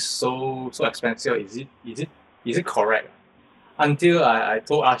the fees so expensive? Is it correct? Until I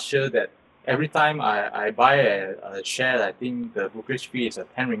told Asher that every time I buy a share, I think the brokerage fee is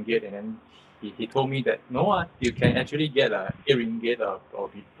 10 ringgit, and then he told me that no, you can actually get 8 ringgit or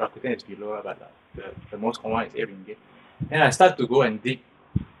Rakuten is below, but the most common is 8 ringgit. And I start to go and dig.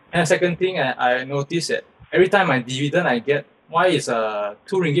 And the second thing, I noticed that every time my dividend I get, why is 2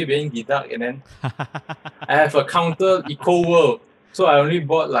 ringgit being deducted? And then I have a counter EcoWorld, so I only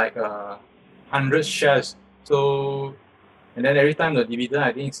bought like 100 shares. So, and then every time the dividend,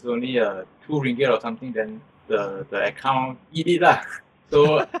 I think it's only 2 ringgit or something. Then the account eat it lah.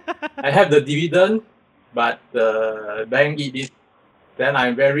 So I have the dividend, but the bank eat it. Then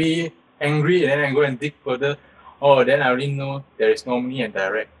I'm very angry, and then I go and dig further. Oh, then I only know there is nominee and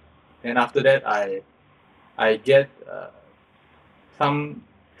direct. And after that, I get some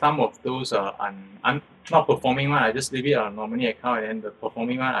of those not performing one. I just leave it on nominee account, and then the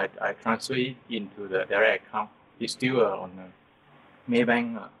performing one I transfer it into the direct account. It's still on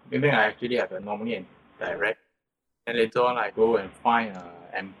Maybank. Maybank I actually have a nominee and direct. And later on, I go and find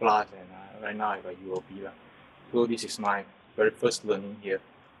M+, and right now I got UOB. So this is my very first learning here.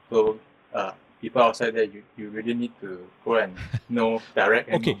 So people outside there, you really need to go and know direct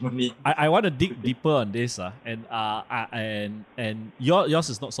and nominee. I want to dig deeper on this, and yours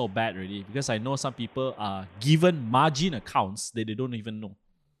is not so bad really, because I know some people are given margin accounts that they don't even know.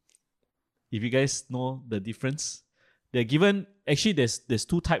 If you guys know the difference, they're given. Actually, there's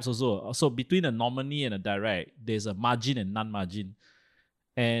two types also. So between a nominee and a direct, there's a margin and non-margin.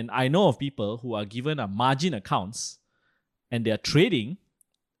 And I know of people who are given a margin accounts, and they are trading,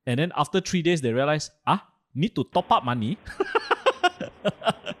 and then after 3 days they realize, need to top up money.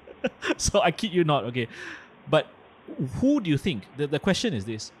 So I kid you not, okay. But who do you think, the question is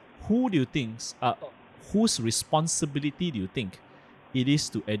this, who do you think, whose responsibility do you think it is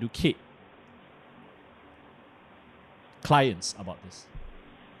to educate clients about this?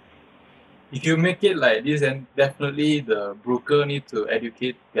 If you make it like this, then definitely the broker need to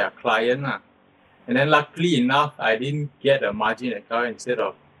educate their client. And then luckily enough, I didn't get a margin account. Instead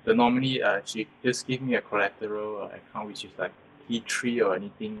of the nominee, she just gave me a collateral account, which is like T3 or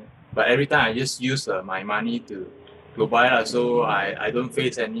anything. But every time I just use my money to buy, so I don't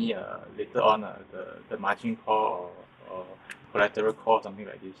face any later on the margin call or collateral call, something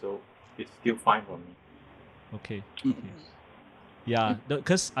like this. So it's still fine for me. Okay. Yeah,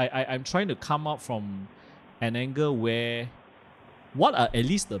 because I'm trying to come out from an angle where what are at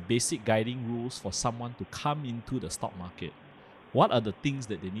least the basic guiding rules for someone to come into the stock market? What are the things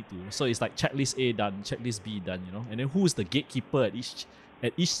that they need to? So it's like checklist A done, checklist B done, you know, and then who is the gatekeeper at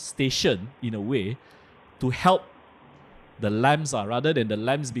each station in a way to help the lambs rather than the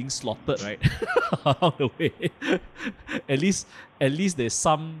lambs being slaughtered right along the way. at least there's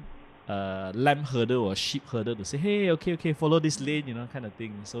some lamb herder or sheep herder to say, hey, okay, follow this lane, you know, kind of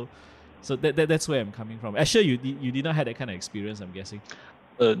thing. So that's where I'm coming from. Asher, you did not have that kind of experience, I'm guessing.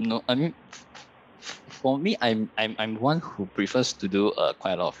 No, I mean, for me, I'm one who prefers to do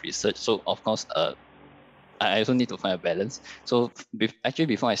quite a lot of research. So of course, I also need to find a balance. So actually,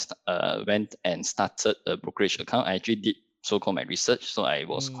 before I went and started a brokerage account, I actually did so-called my research. So I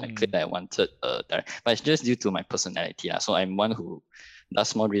was quite clear that I wanted direct, but it's just due to my personality. So I'm one who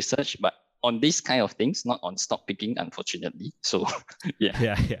does more research, but on these kind of things, not on stock picking, unfortunately. So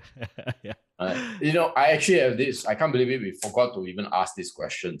yeah. You know, I actually have this. I can't believe it. We forgot to even ask these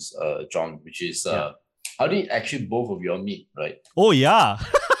questions, John, which is how did actually both of you all meet, right? Oh yeah.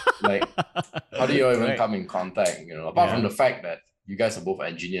 Like, how do you all even come in contact? You know, apart from the fact that you guys are both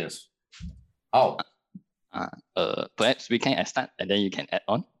engineers. How? Perhaps we can start and then you can add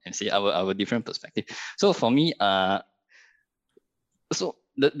on and see our different perspective. So for me, so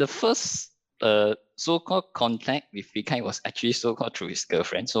the first so-called contact with Vikai was actually so-called through his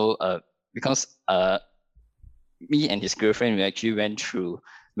girlfriend. So because me and his girlfriend, we actually went to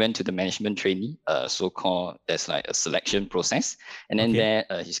the management trainee, so-called, there's like a selection process. And then there,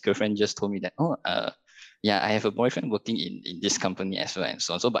 his girlfriend just told me that, I have a boyfriend working in this company as well and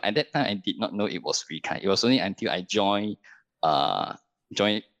so on. So, but at that time, I did not know it was Vikai. It was only until I joined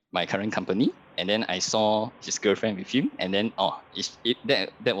my current company, and then I saw his girlfriend with him, and then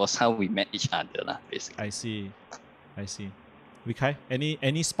that was how we met each other, basically. I see. Vikai,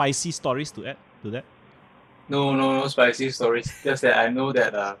 any spicy stories to add to that? No spicy stories. Just that I know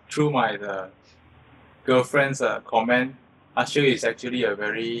that through my girlfriend's comment, Asher is actually a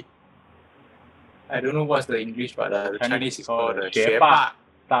very, I don't know what's the English, but the Chinese is called the 学霸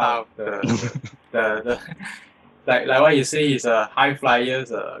style. The like what you say is a high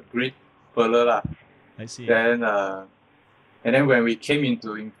flyers, a great fella lah. I see. Then and then when he came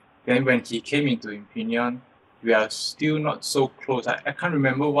into Infineon, we are still not so close. I can't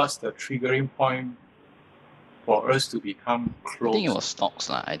remember what's the triggering point for us to become close. I think it was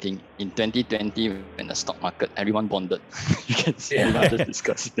stocks. I think in 2020, when the stock market, everyone bonded. You can see everyone just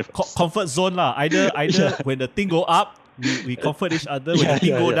discussing. Comfort zone. Either when the thing go up, we comfort each other. When the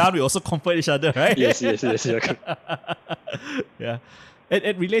thing go down, we also comfort each other, right? Yes. Yeah.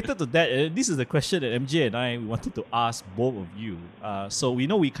 And related to that, this is the question that MJ and I wanted to ask both of you. So we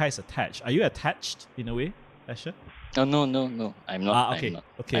know Vikai is attached. Are you attached in a way, Asher? Oh, no. I'm not. Okay. I'm not.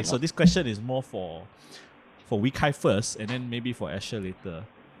 Okay. I'm so not. This question is more for Vikai first, and then maybe for Asher later.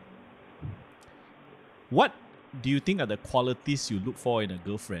 What do you think are the qualities you look for in a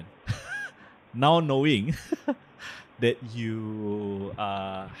girlfriend? Now knowing that you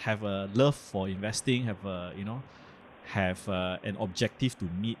have a love for investing, have an objective to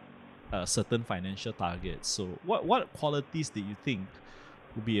meet certain financial targets. So what qualities do you think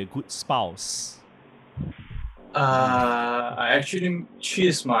would be a good spouse? I actually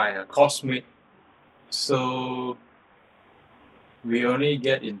choose my coursemate. So we only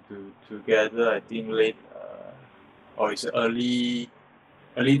get into together, I think, late or it's early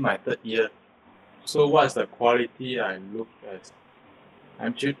my third year. So what's the quality I look at?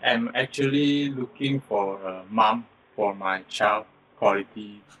 I'm actually looking for a mom for my child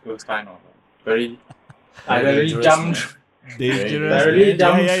quality, those kind of very I really jump Dangerous. I really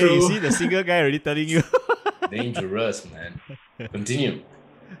jump through. You see the single guy already telling you. Dangerous, man. Continue.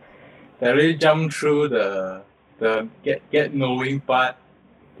 I really jump through the get knowing part.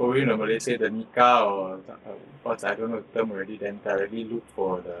 Probably normally say the nikah or what, I don't know the term already. Then I really look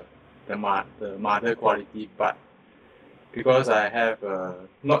for the mother quality part. because I have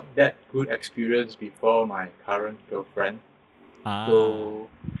not that good experience before my current girlfriend. So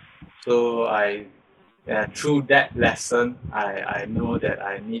I through that lesson, I know that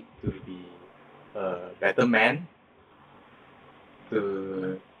I need to be a better man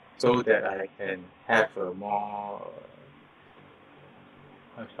so that I can have a more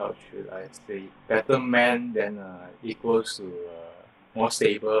how should I say better man than equals to more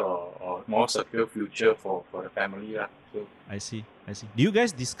stable or more secure future for the family lah. So I see. Do you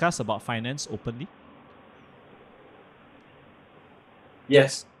guys discuss about finance openly?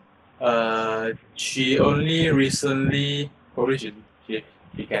 yes, she only recently probably she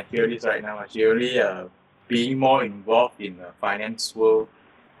can hear this right now. She only being more involved in the finance world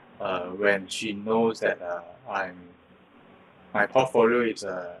when she knows that my portfolio is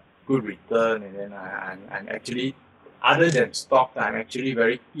a good return, and then I'm actually, other than stock, I'm actually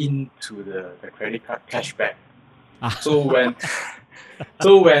very into the credit card cashback. So when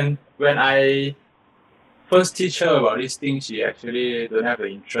I first teach her about this thing, she actually don't have the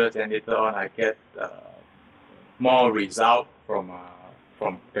interest, and later on I get more result from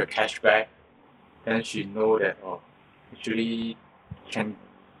the cashback. Then she know that actually can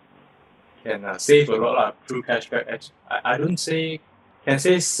save a lot through cashback. I don't say can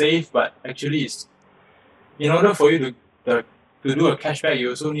say save, but actually it's in order for you to do a cashback, you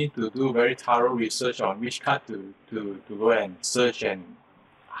also need to do very thorough research on which card to go and search, and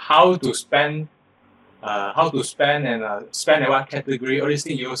how to spend and spend in what category. All these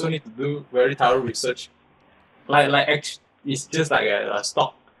things you also need to do very thorough research. It's just like a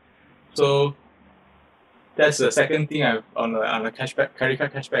stock. So that's the second thing on the cashback credit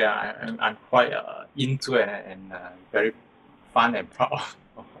card cashback. I'm quite into and very fun and proud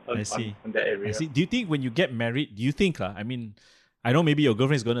I see. on that area. I see. Do you think when you get married, do you think I mean, I know maybe your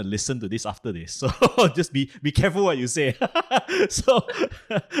girlfriend is going to listen to this after this, so just be careful what you say. So,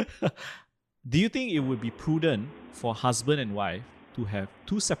 do you think it would be prudent for husband and wife to have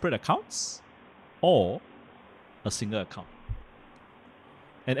two separate accounts or a single account?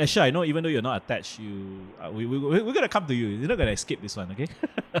 And Asher, I know even though you're not attached, we're gonna come to you. You're not gonna escape this one, okay?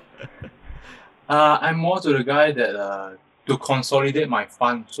 I'm more to the guy that to consolidate my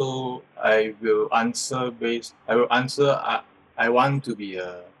fund. So I will answer. I want to be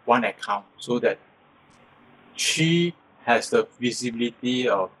one account so that she has the visibility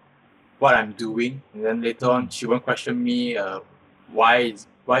of what I'm doing, and then later on she won't question me why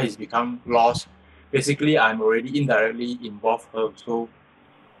it's become lost. Basically, I'm already indirectly involved her, so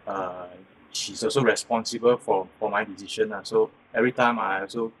she's also responsible for my decision. So every time I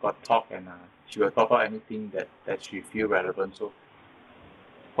also got talk, and she will talk about anything that she feel relevant. So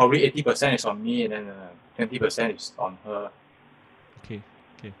probably 80% is on me, and then 20% is on her. Okay.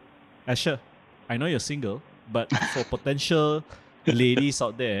 Asher, I know you're single, but for potential ladies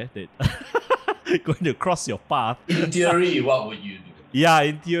out there that going to cross your path, In theory, what would you do? yeah,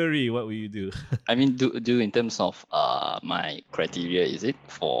 in theory, what will you do? I mean, do in terms of my criteria, is it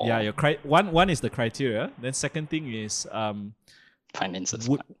for Yeah, your one is the criteria. Then second thing is finances?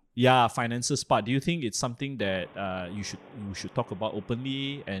 finances part. Do you think it's something that you should talk about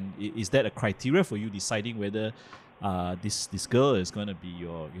openly? And is that a criteria for you deciding whether this girl is gonna be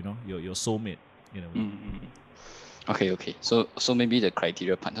your soulmate? You know. Okay. So maybe the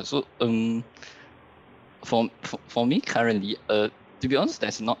criteria part. So for me currently, to be honest,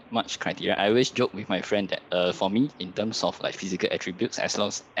 there's not much criteria. I always joke with my friend that for me, in terms of like physical attributes, as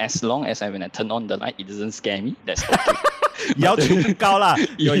long as when I turn on the light, it doesn't scare me. That's okay. 要求不高啦，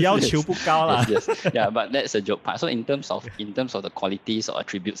有要求不高啦。Yes. Yeah, but that's a joke part. So in terms of the qualities or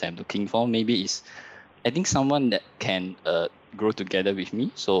attributes I'm looking for, maybe is I think someone that can grow together with me.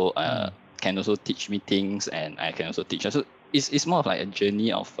 So can also teach me things, and I can also teach her. So it's more of like a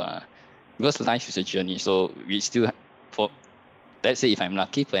journey of because life is a journey. So we still let's say if I'm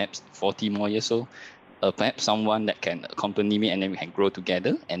lucky, perhaps 40 more years old, perhaps someone that can accompany me, and then we can grow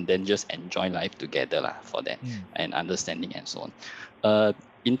together and then just enjoy life together for that and understanding and so on.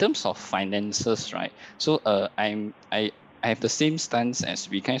 In terms of finances, right? So I have the same stance as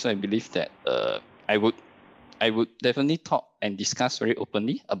Vikai, so I believe that I would definitely talk and discuss very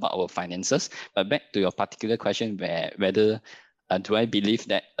openly about our finances. But back to your particular question, whether do I believe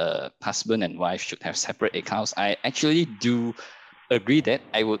that husband and wife should have separate accounts? I actually do agree that.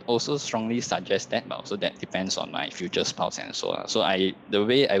 I would also strongly suggest that, but also that depends on my future spouse and so on. So the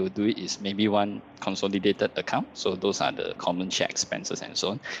way I would do it is maybe one consolidated account. So those are the common share expenses and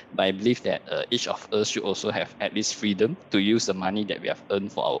so on. But I believe that each of us should also have at least freedom to use the money that we have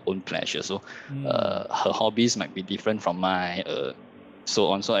earned for our own pleasure. So her hobbies might be different from mine, so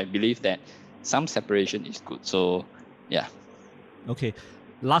on. So I believe that some separation is good. So Yeah. Okay.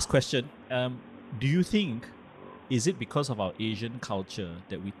 Last question. Do you think, is it because of our Asian culture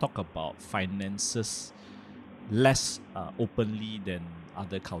that we talk about finances less openly than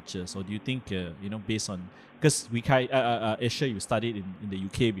other cultures, or do you think based on, because Asia, you studied in the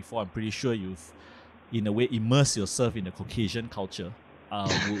UK before, I'm pretty sure you've in a way immersed yourself in the Caucasian culture.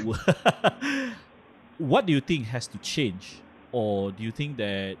 What do you think has to change, or do you think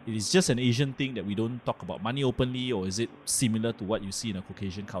that it is just an Asian thing that we don't talk about money openly, or is it similar to what you see in a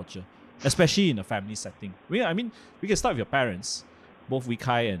Caucasian culture, especially in a family setting? I mean, we can start with your parents, both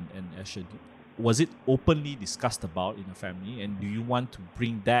Wikai and Asher. Was it openly discussed about in a family, and do you want to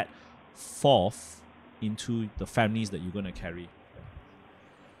bring that forth into the families that you're going to carry?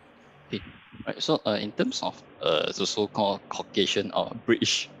 Okay. Right. So in terms of the so-called Caucasian or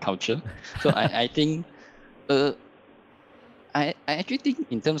British culture, so I think I actually think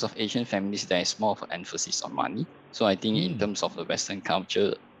in terms of Asian families there is more of an emphasis on money. So I think in terms of the Western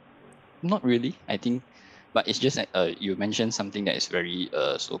culture, not really. I think, but it's just that you mentioned something that is very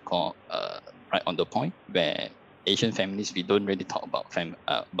so-called right on the point, where Asian families, we don't really talk about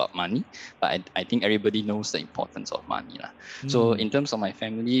money, but I think everybody knows the importance of money lah. So in terms of my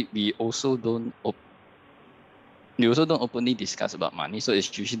family, we also don't openly discuss about money. So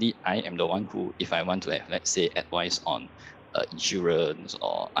it's usually I am the one who, if I want to have, let's say, advice on insurance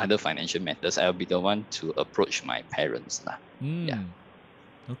or other financial matters, I'll be the one to approach my parents lah. Yeah.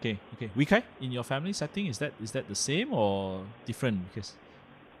 Okay. Wikai, in your family setting, is that the same or different? Because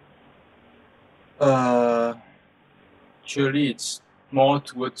actually, it's more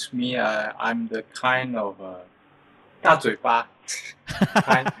towards me. I'm the kind of 大嘴巴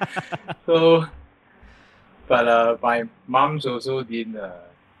kind. So, but my mom's also didn't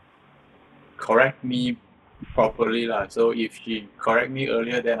correct me properly lah. So if she correct me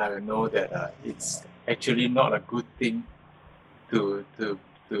earlier, then I will know that it's actually not a good thing to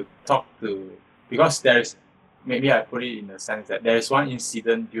talk to, because there's, maybe I put it in the sense that there is one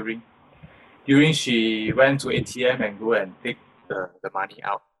incident during she went to ATM and go and take the money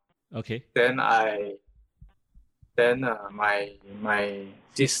out. Okay. Then my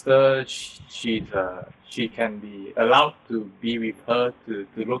sister, she can be allowed to be with her to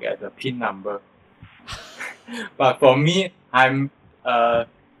look at the PIN number. But for me, I'm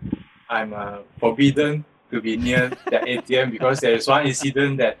forbidden to be near the ATM because there is one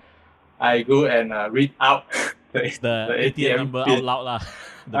incident that I go and read out the ATM number PIN. out loud lah.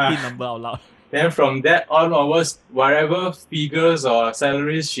 The PIN number out loud. Then from that onwards, whatever figures or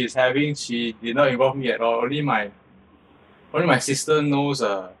salaries she's having, she did not involve me at all. Only my sister knows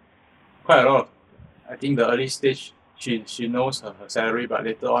quite a lot of, I think the early stage, she knows her salary, but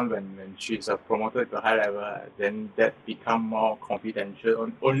later on when she's promoted to high level, then that become more confidential.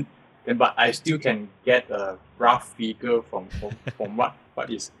 But I still can get a rough figure from what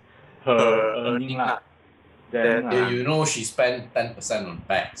is her earning lah. Then you know she spent 10% on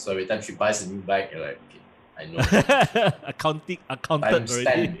bags, so every time she buys a new bag, you're like, okay, I know. Accounted Times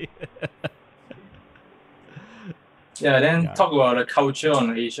already. 10. Yeah, then talk about the culture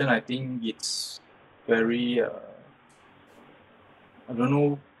on Asian, I think it's very, I don't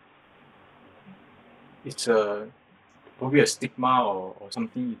know, it's probably a stigma or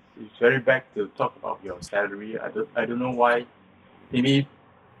something. It's very bad to talk about your salary. I don't know why. Maybe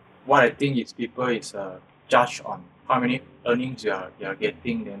what I think is people is judge on how many earnings you are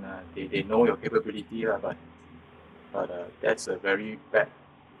getting, then they know your capability but that's a very bad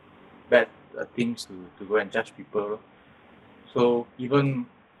things to go and judge people. So even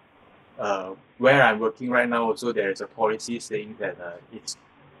where I'm working right now, also there is a policy saying that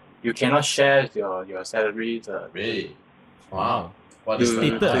you cannot share your salaries. Really? Wow. What is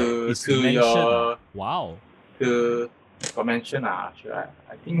Stated, it's to mentioned. your Wow. to mention I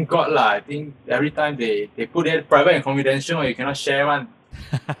think God lah. I think every time they put it private and confidential, you cannot share one.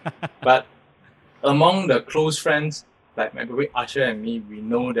 But among the close friends, like my colleague Usher and me, we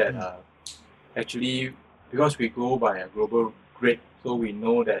know that actually, because we go by a global grade, so we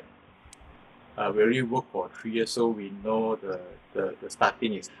know that we already work for 3 years, so we know the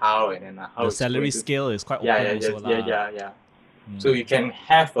starting is how, and then how The salary scale is quite open also lah. yeah. So you can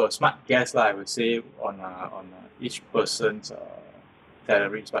have a smart guess lah, I would say, on each person's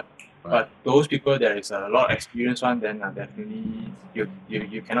salaries, but those people there is a lot of experience one, then definitely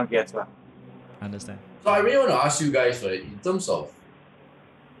you cannot guess lah. Understand. So I really want to ask you guys, right, in terms of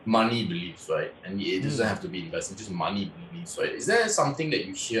money beliefs, right, and it doesn't have to be investing, just money beliefs, right? Is there something that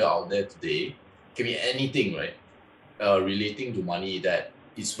you hear out there today, can be anything, right, relating to money that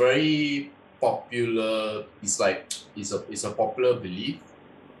is very popular? It's like it's a popular belief,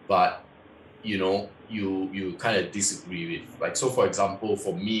 but you kind of disagree with. Like, so for example,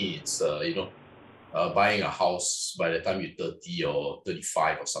 for me, it's buying a house by the time you're 30 or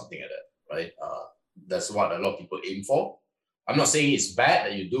 35 or something like that, right? That's what a lot of people aim for. I'm not saying it's bad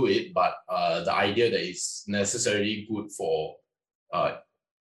that you do it, but the idea that it's necessarily good for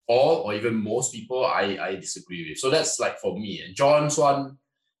all or even most people, I disagree with. So that's like for me. And John's one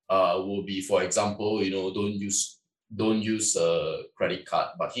will be, for example, don't use a credit card,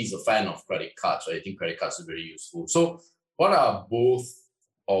 but he's a fan of credit cards, so I think credit cards are very useful. So what are both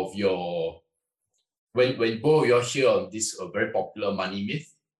of your, when both of you hear on this very popular money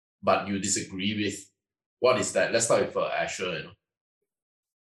myth, but you disagree with, what is that? Let's start with Asher.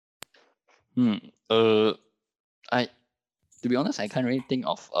 To be honest, I can't really think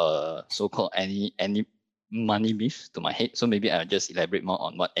of so-called any money myths to my head. So maybe I'll just elaborate more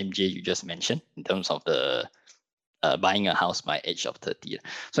on what MJ you just mentioned in terms of the buying a house by age of 30.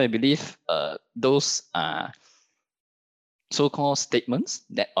 So I believe those are so-called statements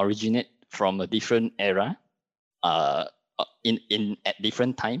that originate from a different era, in at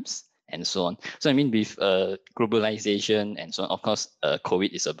different times and so on. So I mean, with globalization and so on, of course,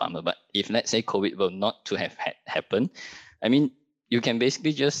 COVID is a bummer. But if let's say COVID were not to have happened, I mean, you can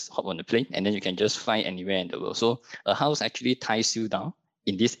basically just hop on the plane and then you can just fly anywhere in the world. So a house actually ties you down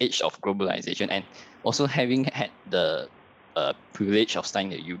in this age of globalization, and also having had the privilege of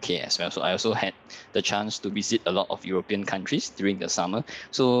staying in the UK as well. So I also had the chance to visit a lot of European countries during the summer.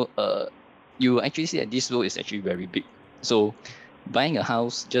 So you actually see that this world is actually very big. So buying a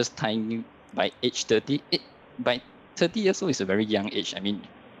house just tying you by age 30, by 30 years old is a very young age. I mean,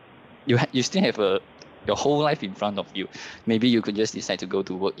 you still have your whole life in front of you. Maybe you could just decide to go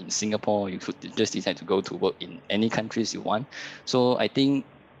to work in Singapore. You could just decide to go to work in any countries you want. So I think,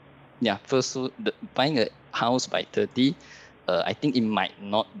 yeah, first, buying a house by 30, I think it might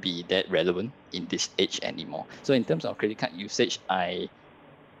not be that relevant in this age anymore. So in terms of credit card usage, I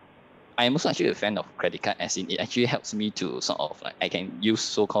am also actually a fan of credit card, as in it actually helps me to sort of like, I can use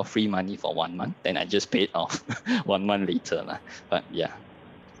so-called free money for 1 month, then I just pay it off 1 month later. But yeah.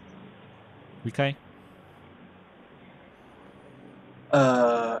 Wikai?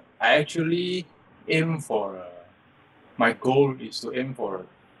 I actually aim for, my goal is to aim for,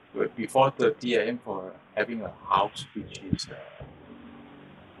 before 30, I aim for having a house which is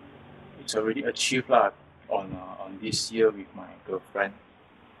it's already achieved on this year with my girlfriend.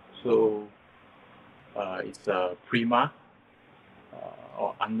 So it's a Prima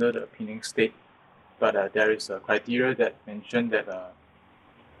or under the Penang state, but there is a criteria that mentioned that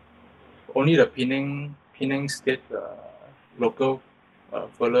only the Penang state local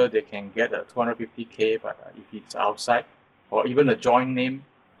fella, they can get a 250K, but if it's outside or even a joint name,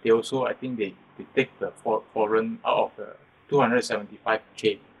 they also, I think they take the foreign out of the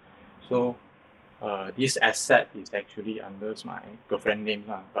 275K. So this asset is actually under my girlfriend name,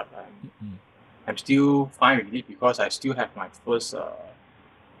 but I'm still fine with it because I still have my first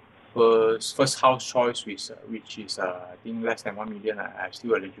house choice, which is I think less than 1 million. I'm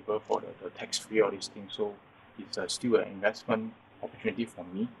still eligible for the tax-free, all these things. So it's still an investment opportunity for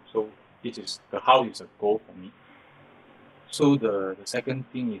me. So the house is a goal for me. So the second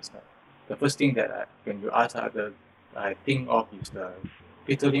thing is the first thing that when you ask I think of is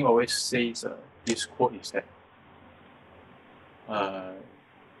Peter Lim always says this quote is that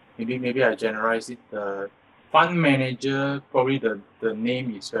maybe I generalize it. The fund manager, probably the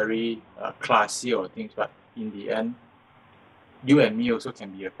name is very classy or things, but in the end, you and me also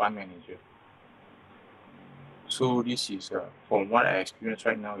can be a fund manager. So this is from what I experience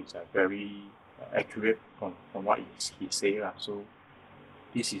right now, is very accurate from what he say. So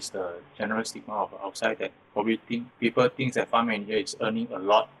this is the general stigma of outside, that probably people think that fund manager is earning a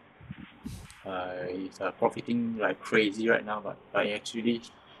lot, is profiting like crazy right now, but actually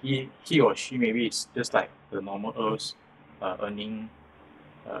he or she maybe is just like the normal us, earning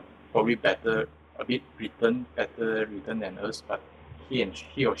probably better return than us, but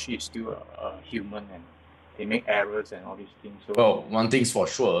he or she is still a human, and they make errors and all these things. So well, one thing's for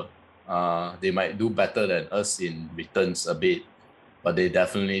sure, they might do better than us in returns a bit, but they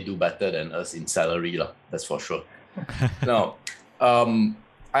definitely do better than us in salary, that's for sure. Now,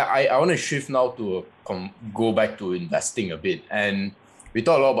 I want to shift now to go back to investing a bit. And we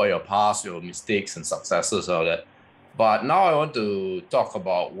talked a lot about your past, your mistakes and successes, all that. But now I want to talk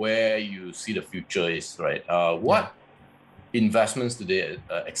about where you see the future is, right? What investments do they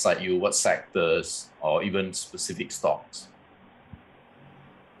excite you? What sectors or even specific stocks?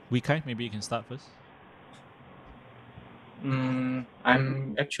 Wikai, maybe you can start first.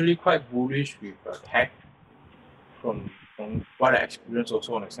 I'm actually quite bullish with tech from And what I experienced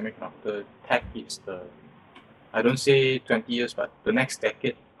also on the semiconductor, tech is I don't say 20 years, but the next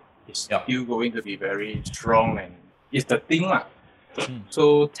decade is still going to be very strong, and it's the thing lah.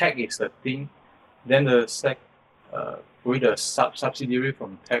 So tech is the thing. Then the with the subsidiary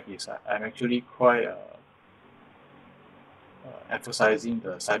from tech is I'm actually quite emphasizing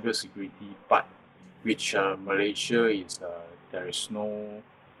the cybersecurity part, which Malaysia is there is no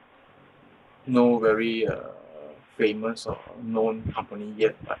very famous or known company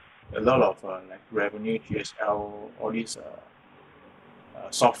yet, but a lot of like Revenue, GSL, all these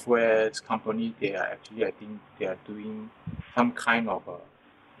software companies, they are actually, I think they are doing some kind of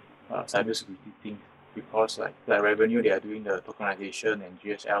cybersecurity thing, because like the Revenue, they are doing the tokenization, and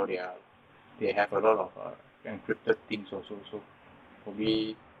GSL, they have a lot of encrypted things also. So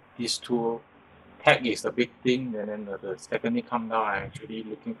probably these two, tech is the big thing, and then the second thing come down, I'm actually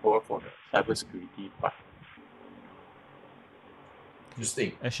looking forward for the cybersecurity part.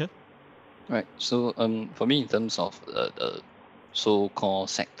 Interesting. Asher? Right. So for me, in terms of the so-called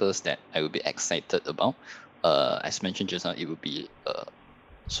sectors that I would be excited about, as mentioned just now, it would be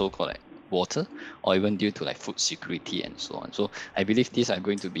so-called like water, or even due to like food security and so on. So I believe these are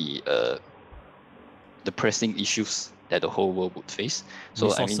going to be the pressing issues that the whole world would face. So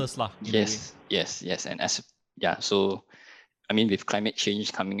Resources lah. Yes, and so I mean, with climate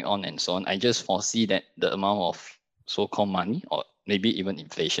change coming on and so on, I just foresee that the amount of so-called money, or maybe even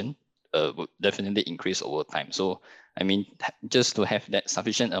inflation, would definitely increase over time. So I mean, just to have that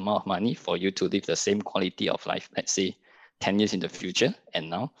sufficient amount of money for you to live the same quality of life, let's say 10 years in the future, and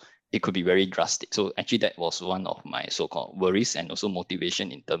now it could be very drastic. So actually that was one of my so-called worries, and also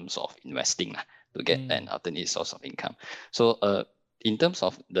motivation in terms of investing to get an alternate source of income. So in terms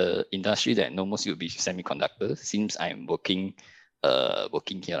of the industry that I know most, it would be semiconductor, since I'm working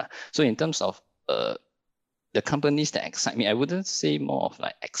here. So in terms of the companies that excite me, I wouldn't say more of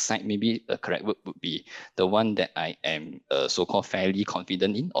like excite, maybe the correct word would be the one that I am so-called fairly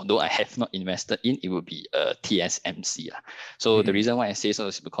confident in, although I have not invested in, it would be TSMC. So the reason why I say so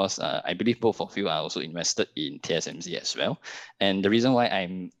is because I believe both of you are also invested in TSMC as well. And the reason why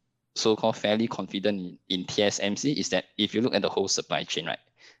I'm so-called fairly confident in TSMC is that if you look at the whole supply chain, right?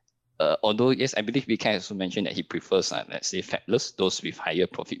 Although, yes, I believe BK also mentioned that he prefers, let's say, fabless, those with higher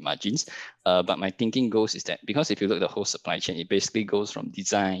profit margins. But my thinking goes is that because if you look at the whole supply chain, it basically goes from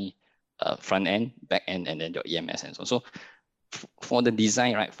design, front end, back end, and then your EMS and so on. So for the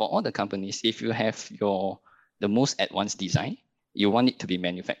design, right, for all the companies, if you have the most advanced design, you want it to be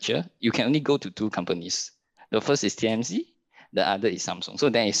manufactured, you can only go to two companies. The first is TSMC, the other is Samsung. So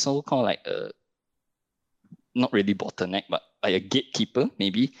there is so-called like not really bottleneck, but like a gatekeeper,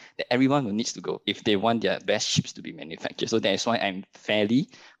 maybe, that everyone will need to go if they want their best chips to be manufactured. So that is why I'm fairly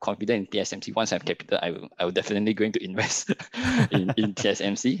confident in TSMC. Once I have capital, I will definitely going to invest in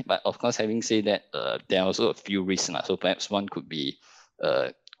TSMC. But of course, having said that, there are also a few risks. So perhaps one could be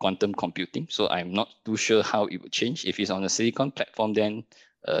quantum computing. So I'm not too sure how it would change. If it's on a silicon platform, then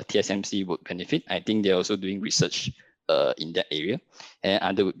TSMC would benefit. I think they're also doing research in that area. And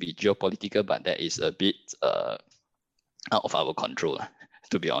other would be geopolitical, but that is a bit out of our control,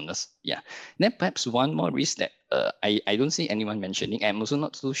 to be honest. Yeah. Then perhaps one more risk that I don't see anyone mentioning, I'm also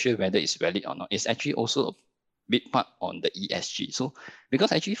not too sure whether it's valid or not, it's actually also a big part on the ESG. So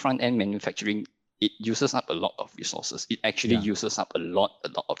because actually front-end manufacturing, it uses up a lot of resources. It actually uses up a lot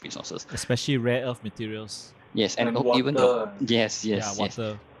of resources. Especially rare earth materials. Yes, and water. Even water.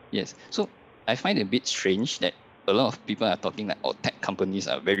 Yes. So I find it a bit strange that a lot of people are talking like, oh, tech companies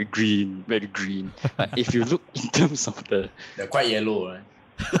are very green. But if you look in terms of they're quite yellow, right?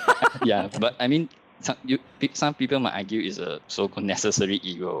 Yeah, but I mean, some people might argue it's a so-called necessary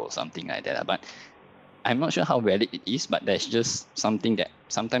evil or something like that. But I'm not sure how valid it is, but there's just something that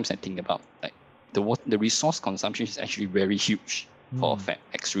sometimes I think about. Like the resource consumption is actually very huge for a fab,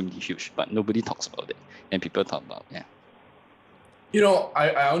 extremely huge, but nobody talks about it. And people talk about, You know,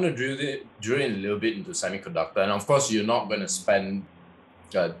 I want to drill in a little bit into semiconductor, and of course, you're not going to spend.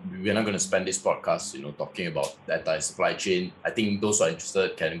 We're not going to spend this podcast, talking about that supply chain. I think those who are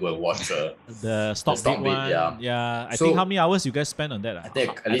interested can go and watch the stock bit one. Yeah. I think how many hours you guys spend on that? I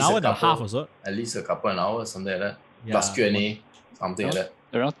think at least an hour and a half or so. At least a couple of hours, something like that. Plus Q&A, something like that.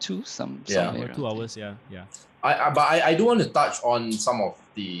 Around 2 2 hours. Yeah. But I do want to touch on some of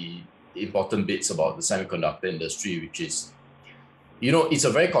the important bits about the semiconductor industry, which is, it's a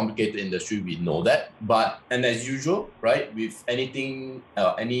very complicated industry, we know that, and as usual, right, with anything,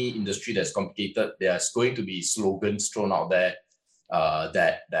 any industry that's complicated, there's going to be slogans thrown out there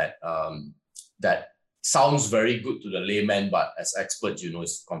that sounds very good to the layman, but as experts,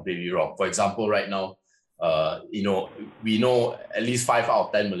 it's completely wrong. For example, right now, we know at least 5 out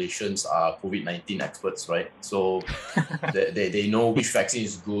of 10 Malaysians are COVID-19 experts, right? So they know which vaccine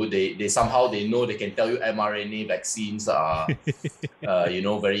is good. They somehow they know they can tell you mRNA vaccines are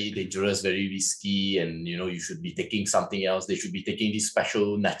very dangerous, very risky, and you should be taking something else. They should be taking this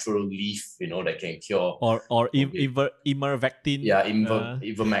special natural leaf, that can cure. Or ivermectin. Yeah,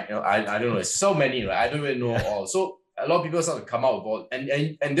 ivermectin. I don't know. It's so many, right? I don't even know all. So a lot of people start to come out with all,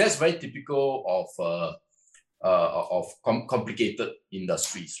 and that's very typical of complicated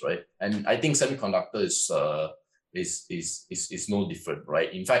industries, right? And I think semiconductor is no different,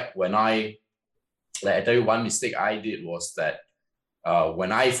 right? In fact, when I tell you one mistake I did was that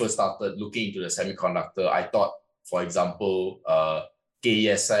when I first started looking into the semiconductor, I thought, for example,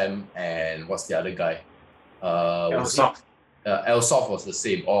 KESM and what's the other guy? Elsoft. Elsoft was the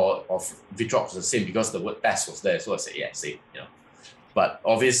same, or Vitrox was the same because the word test was there. So I said, yeah, same, But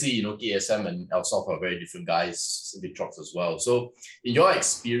obviously, KSM and Elsoft are very different guys, Vitrox as well. So in your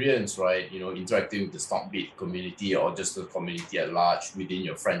experience, right, interacting with the Stockbit community or just the community at large within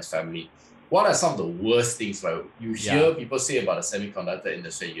your friends' family, what are some of the worst things, right? You hear people say about the semiconductor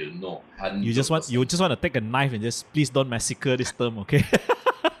industry, you just want to take a knife and just please don't massacre this term, okay?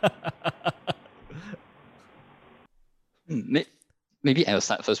 Maybe I'll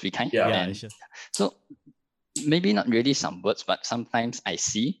start first, we can. Yeah, sure. So maybe not really some words, but sometimes I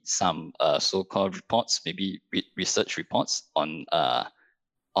see some so-called reports, maybe research reports on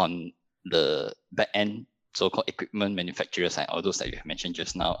the back-end so-called equipment manufacturer side, all those that you have mentioned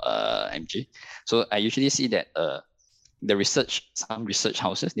just now, MJ. So I usually see that some research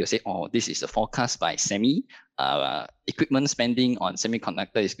houses, they'll say, oh, this is a forecast by SEMI. Equipment spending on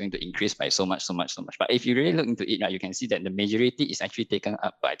semiconductor is going to increase by so much. But if you really look into it, you can see that the majority is actually taken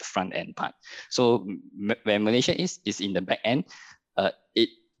up by the front end part. So where Malaysia is in the back end,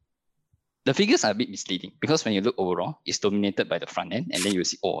 the figures are a bit misleading because when you look overall, it's dominated by the front end, and then you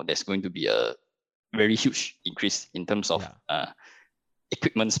see, oh, there's going to be a very huge increase in terms of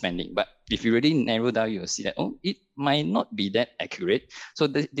equipment spending. But if you really narrow down, you'll see that, it might not be that accurate. So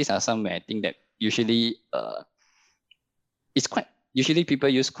these are some where I think that usually usually people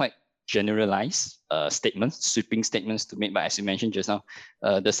use quite generalized statements, sweeping statements to make. But as you mentioned just now,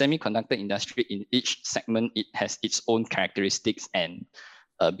 the semiconductor industry in each segment, it has its own characteristics and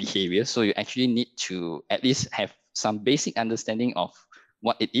behavior. So you actually need to at least have some basic understanding of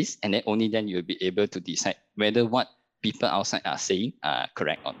what it is, and then only then you'll be able to decide whether what people outside are saying are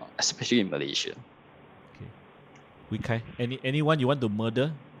correct or not, especially in Malaysia. Okay. Anyone you want to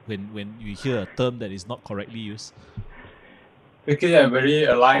murder when you hear a term that is not correctly used? Because I'm very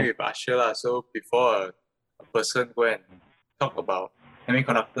aligned with Asher. So before a person go and talk about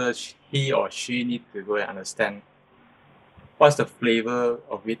semiconductors, he or she need to go and understand what's the flavor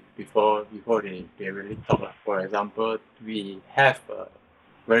of it before they really talk. For example, we have a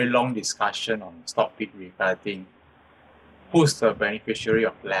very long discussion on Stockbit regarding who's the beneficiary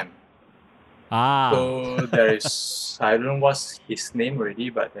of LAM. So there is, I don't know what's his name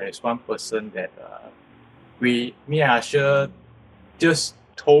already, but there is one person that me and Asher just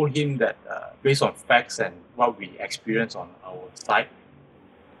told him that based on facts and what we experience on our side,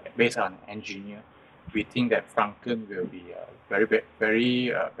 based on engineer, we think that Franken will be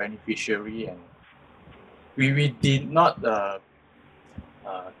very beneficiary, and we did not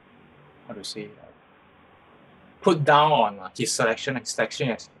put down on his selection is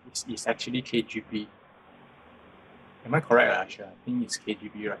actually KGB. Am I correct, Asher? I think it's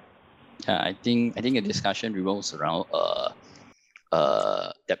KGB, right? I think the discussion revolves around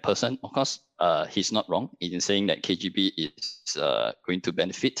that person. Of course, he's not wrong in saying that KGB is going to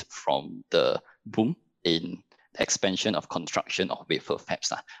benefit from the boom in the expansion of construction of wafer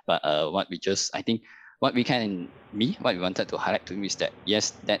fabs. But what we wanted to highlight to him is that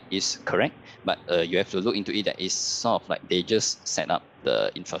yes, that is correct, but you have to look into it that it's sort of like they just set up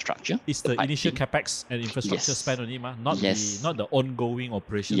the infrastructure. It's the initial capex and infrastructure spent on it, not the ongoing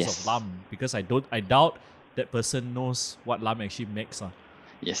operations of LAM, because I doubt that person knows what LAM actually makes.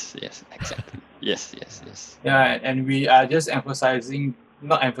 Yes, exactly. yes. Yeah, and we are just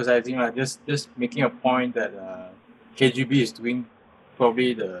just making a point that KGB is doing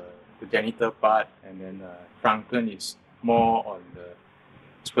probably the janitor part, and then Franken is more on the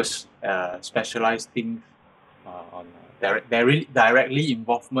specialized things on directly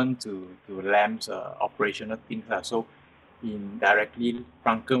involvement to LAM's operational things. So indirectly,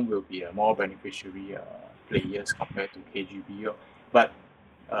 Franken will be a more beneficiary players compared to KGB. But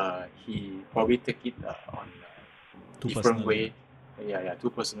he probably take it on a different way. Yeah, too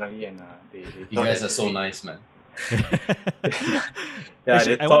personally, and they you guys are so nice, man. Yeah,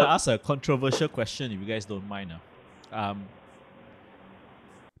 Actually, they I want to thought ask a controversial question if you guys don't mind.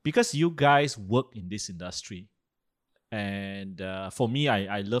 Because you guys work in this industry, and for me,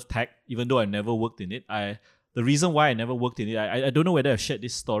 I love tech, even though I never worked in it. The reason why I never worked in it, I don't know whether I've shared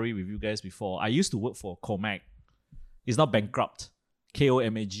this story with you guys before. I used to work for Comag. It's not bankrupt.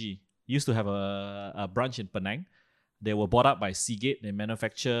 KOMAG. Used to have a branch in Penang. They were bought up by Seagate. They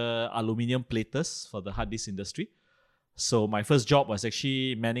manufacture aluminium platers for the hard disk industry. So my first job was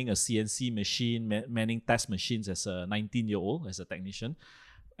actually manning a CNC machine, manning test machines as a 19-year-old, as a technician.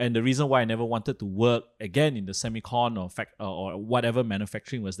 And the reason why I never wanted to work again in the semicon or whatever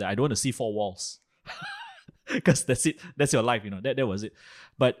manufacturing was that I don't want to see four walls. Because that's it. That's your life, That was it.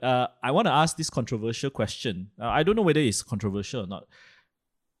 But I want to ask this controversial question. I don't know whether it's controversial or not.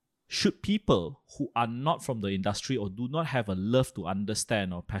 Should people who are not from the industry or do not have a love to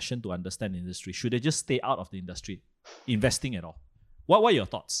understand or passion to understand the industry, should they just stay out of the industry, investing at all? What are your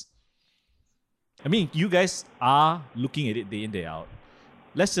thoughts? I mean, you guys are looking at it day in, day out.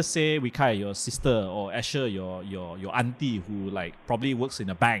 Let's just say Wikai, your sister, or Asher, your auntie, who like probably works in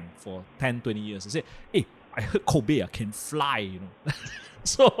a bank for 10, 20 years, and say, hey, I heard Kobe can fly,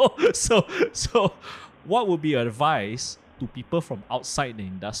 So what would be your advice to people from outside the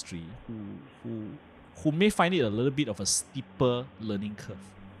industry who may find it a little bit of a steeper learning curve?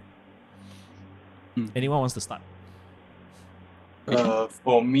 Anyone wants to start?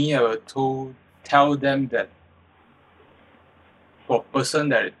 for me, I would tell them that for a person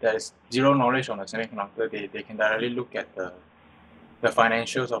that has zero knowledge on the semiconductor, they can directly look at the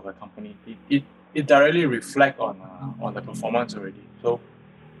financials of a company. It directly reflect on the performance already. So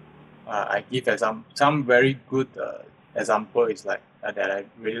I give some very good example is like that I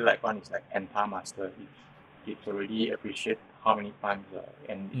really like. One is like Penta Master. It's already appreciate how many times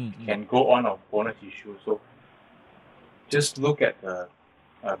and it can go on a bonus issue. So just look at the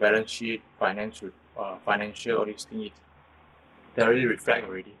balance sheet, financial, all these things. They already reflect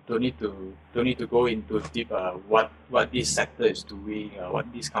already. Don't need to go into deep what this sector is doing, what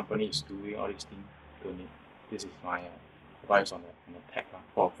this company is doing, all these things. Don't need. This is my advice on the tech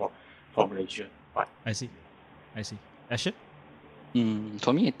for Malaysia. But I see. Asher?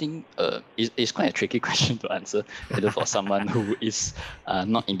 For me, I think it's quite a tricky question to answer, whether for someone who is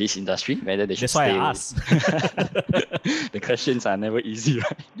not in this industry, whether they should That's why stay. I asked. The questions are never easy,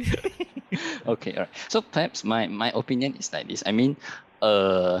 right? Okay, all right. So perhaps my opinion is like this. I mean,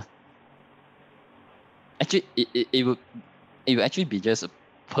 actually, it would actually be just a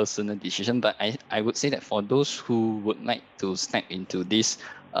personal decision, but I would say that for those who would like to step into this,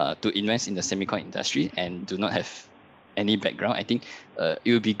 to invest in the semicon industry and do not have any background, I think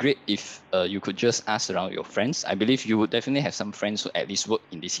it would be great if you could just ask around your friends. I believe you would definitely have some friends who at least work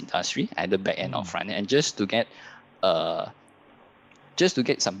in this industry, either back end or front end, and just to get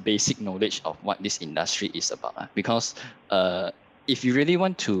some basic knowledge of what this industry is about. Because if you really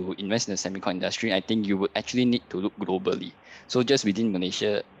want to invest in the semicon industry, I think you would actually need to look globally. So just within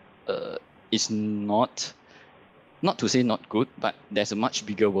Malaysia, it's not to say not good, but there's a much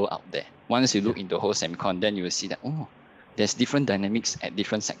bigger world out there. Once you look into the whole semicon, then you will see that, there's different dynamics at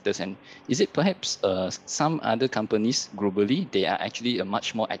different sectors. And is it perhaps some other companies globally, they are actually a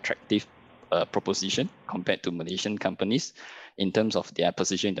much more attractive proposition compared to Malaysian companies in terms of their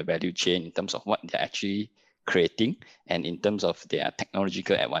position in the value chain, in terms of what they're actually creating, and in terms of their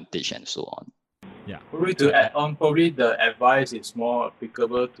technological advantage and so on. Yeah. Probably to add on, probably the advice is more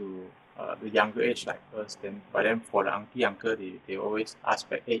applicable to the younger age like us. But then for the auntie, uncle, they always ask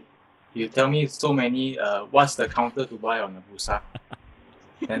back, hey, you tell me so many, what's the counter to buy on the Bursa?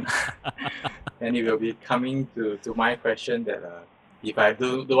 Then it will be coming to my question that if I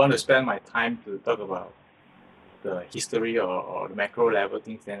don't want to spend my time to talk about the history or the macro level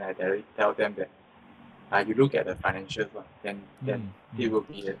things, then I directly tell them that you look at the financials, then it will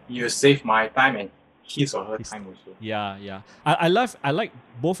be you save my time and his or her time also. Yeah. I like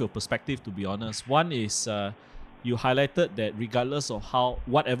both your perspective, to be honest. One is you highlighted that regardless of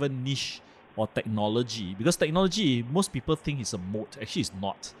whatever niche or technology, because technology, most people think is a moat. Actually, it's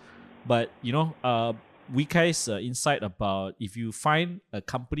not. But Wikai's insight about if you find a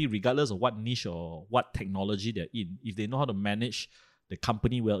company, regardless of what niche or what technology they're in, if they know how to manage the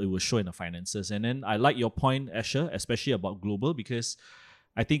company well, it will show in the finances. And then I like your point, Asher, especially about global, because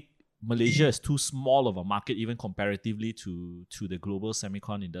I think Malaysia is too small of a market, even comparatively to the global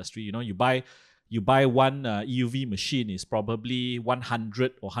semicon industry. You buy one EUV machine is probably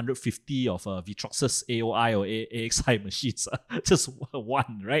 100 or 150 of Vitroxus AOI or AXI machines, just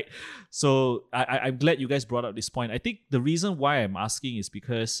one, right? So I'm glad you guys brought up this point. I think the reason why I'm asking is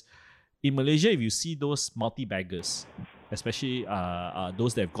because in Malaysia, if you see those multi-baggers, especially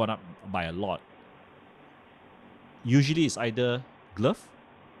those that have gone up by a lot, usually it's either glove,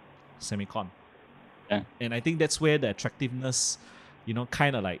 semicon. Yeah. And I think that's where the attractiveness,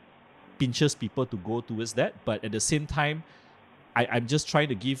 kind of like pinches people to go towards that. But at the same time, I'm just trying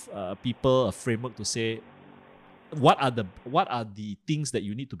to give people a framework to say, what are the things that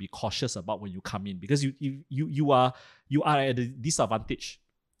you need to be cautious about when you come in, because you are at a disadvantage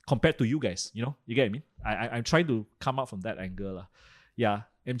compared to you guys. You get what I mean? I'm trying to come up from that angle. Yeah,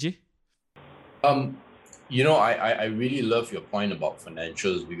 MJ? I really love your point about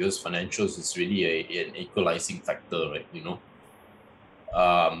financials, because financials is really an equalizing factor, right?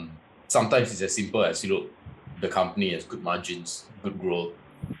 Sometimes it's as simple as, the company has good margins, good growth,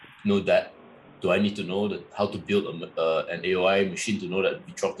 know that. Do I need to know how to build an AOI machine to know that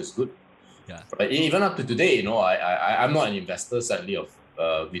VTROC is good? Yeah. Right. Even up to today, I'm not an investor, sadly, of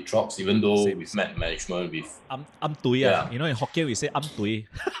VTROCs, even though we've met management with. I'm tui. Yeah. In Hokkien we say I'm tui.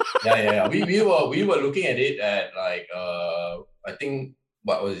 Yeah. We were looking at it at like I think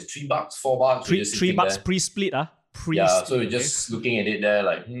what was it, $3, $4? $3 pre-split. So we're just looking at it there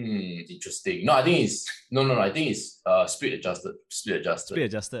like, interesting. No, I think it's split adjusted. Split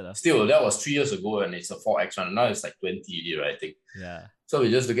adjusted. Still, that was 3 years ago, and it's a 4x one. Now it's like 20, right? I think. Yeah. So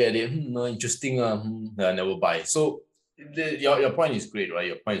we just look at it, interesting. I never buy. So your point is great, right?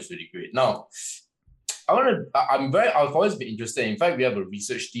 Your point is really great. Now, I've always been interested. In fact, we have a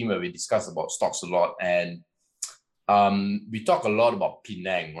research team where we discuss about stocks a lot, and we talk a lot about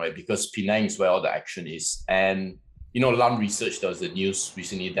Penang, right? Because Penang is where all the action is. And, Lam Research, there was the news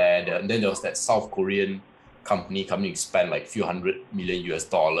recently there. And then there was that South Korean company coming to spend like few $100 million.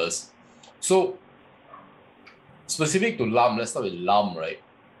 So, specific to Lam, let's start with Lam, right?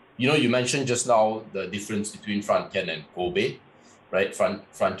 You mentioned just now the difference between Franken and Kobe, right?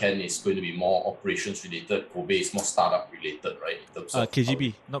 Franken is going to be more operations related. Kobe is more startup related, right? In terms of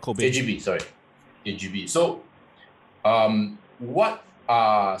KGB, not Kobe. KGB. So, what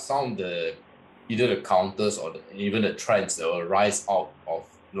are some of either the counters or even the trends that will rise out of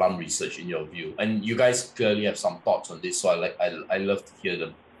Lam Research in your view? And you guys clearly have some thoughts on this, so I love to hear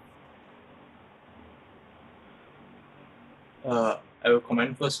them. I will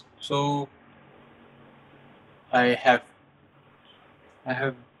comment first. So I have.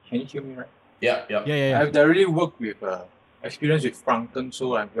 Can you hear me right? Yeah. I've directly worked with experience with Franken,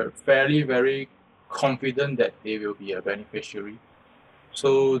 so I'm fairly very confident that they will be a beneficiary.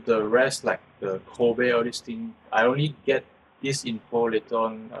 So the rest, like the Kobe, all these things, I only get this info later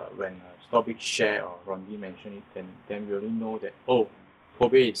on when Stobic share or Rondi mentioned it, then we only know that,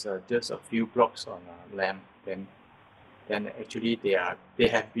 Kobe is just a few blocks on LAM. Then actually they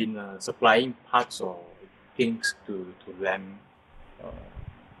have been supplying parts or things to LAM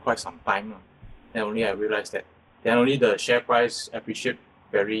quite some time. Then only I realized that. Then only the share price appreciate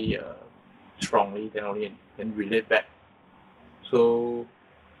very strongly. Then relate back. So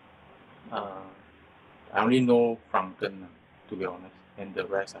I only know Franken, to be honest, and the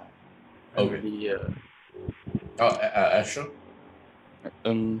rest are really. Sure.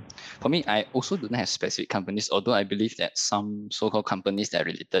 For me, I also don't have specific companies, although I believe that some so-called companies that are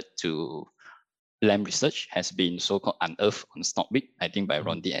related to Lam Research has been so-called unearthed on StockBit, I think by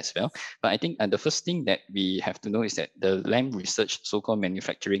Rondi as well. But I think the first thing that we have to know is that the Lam Research so-called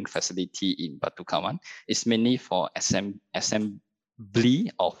manufacturing facility in Batu Kawan is mainly for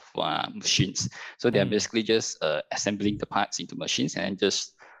assembly of machines. So they're basically just assembling the parts into machines and then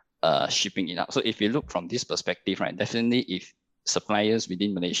just shipping it out. So if you look from this perspective, right, definitely if suppliers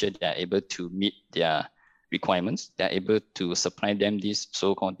within Malaysia, they are able to meet their requirements, they're able to supply them these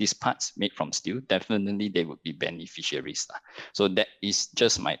parts made from steel, definitely they would be beneficiaries. So that is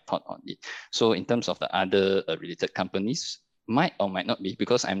just my thought on it. So in terms of the other related companies, might or might not be,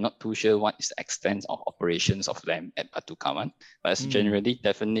 because I'm not too sure what is the extent of operations of them at Batu Kawan. But generally,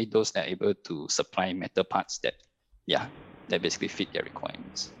 definitely those that are able to supply metal parts that basically fit their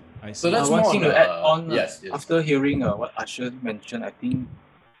requirements. So that's one more thing on to add on. Yes. After hearing what Asher mentioned, I think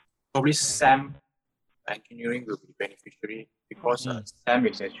probably SAM Engineering will be beneficiary, because SAM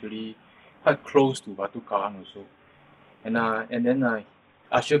is actually quite close to Batu Kawan also. And then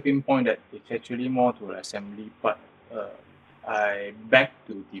Asher pinpoint that it's actually more to assembly, but I beg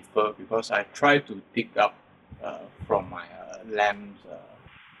to differ, because I try to dig up from my LAM's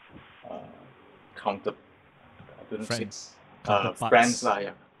friends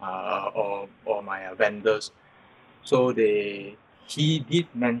or my vendors. So he did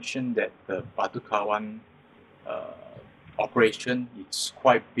mention that the Batu Kawan operation is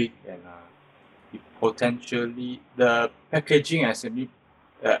quite big, and it potentially the packaging assembly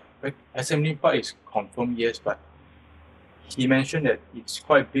assembly part is confirmed, yes, but he mentioned that it's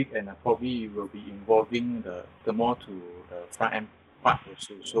quite big and probably will be involving the more to the front end part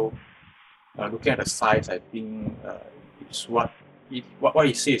also. So looking at the size, I think it's what he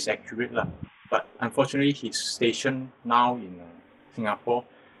says is accurate lah. But unfortunately, he's stationed now in Singapore,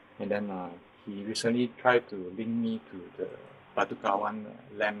 and then he recently tried to link me to the Batu Kawan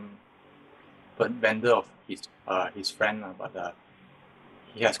lamp vendor of his friend, but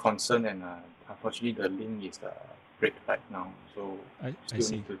he has concern, and unfortunately the link is break right now, so I still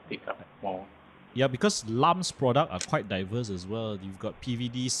see. need to pick up more. Yeah, because LAM's product are quite diverse as well. You've got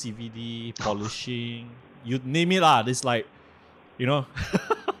PVD, CVD, polishing, you name it lah. It's like, you know,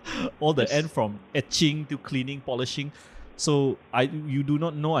 all the Yes. end from etching to cleaning, polishing. So you do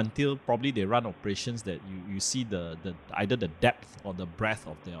not know until probably they run operations that you see the either the depth or the breadth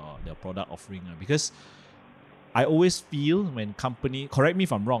of their product offering. Because I always feel when correct me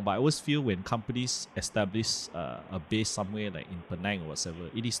if I'm wrong, but I always feel when companies establish a base somewhere like in Penang or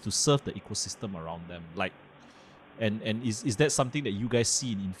whatever, it is to serve the ecosystem around them. Like, and is that something that you guys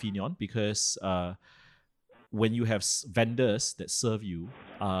see in Infineon? Because when you have vendors that serve you,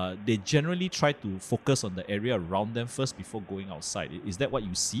 they generally try to focus on the area around them first before going outside. Is that what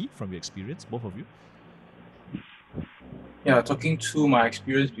you see from your experience, both of you? Yeah, talking to my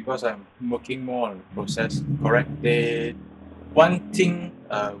experience, because I'm working more on the process, correct? One thing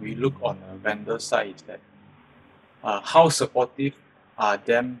we look on the vendor side is that how supportive are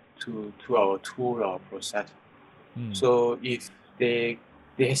them to our tool or process. So if they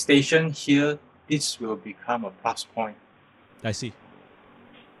station here, this will become a plus point I see.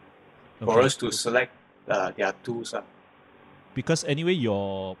 for Okay. us to select their tools. Because anyway,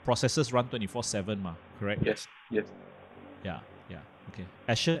 your processors run 24/7, correct? Yes, yes. Yeah. Okay.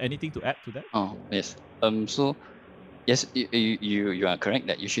 Asher, anything to add to that? Oh, yes. So yes, you are correct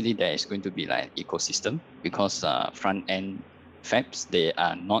that usually there is going to be like ecosystem, because front end fabs, they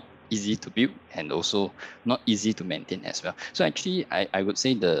are not easy to build and also not easy to maintain as well. So actually, I would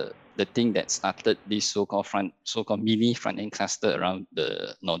say the thing that started this so-called mini front end cluster around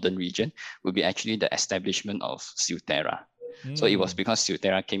the northern region would be actually the establishment of Silterra. So it was because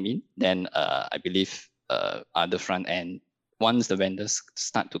Silterra came in, then I believe other front end, once the vendors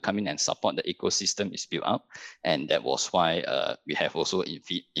start to come in and support, the ecosystem is built up, and that was why we have also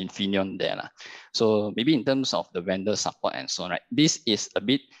Infineon there. So maybe in terms of the vendor support and so on, right, this is a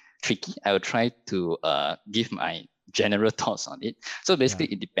bit tricky. I will try to give my general thoughts on it. So basically,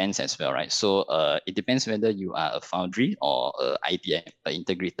 it depends as well, right? So it depends whether you are a foundry or a IDM, an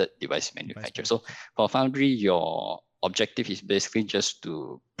integrated device manufacturer. So for foundry, your objective is basically just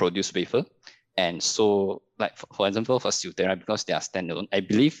to produce wafer. And so, like for example, for Silterra, because they are standalone, I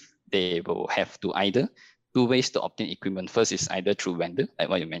believe they will have to either two ways to obtain equipment. First is either through vendor, like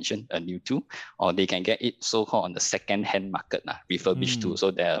what you mentioned, a new tool, or they can get it so-called on the second-hand market, refurbished tool.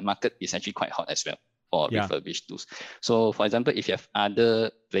 So the market is actually quite hot as well for refurbished tools. So for example, if you have other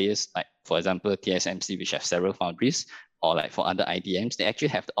players, like for example, TSMC, which have several foundries, or like for other IDMs, they actually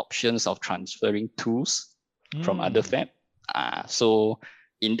have the options of transferring tools from other fab. So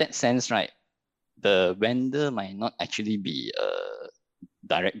in that sense, right, the vendor might not actually be a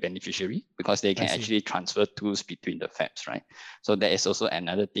direct beneficiary, because they can actually transfer tools between the fabs, right? So that is also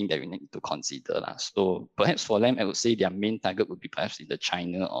another thing that we need to consider. So perhaps for them, I would say their main target would be perhaps in the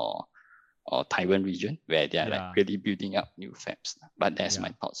China or Taiwan region, where they are like really building up new fabs. But that's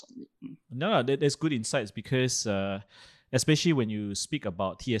my thoughts on it. No, that's good insights, because especially when you speak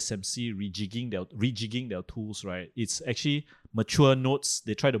about TSMC rejigging their tools, right? It's actually mature nodes.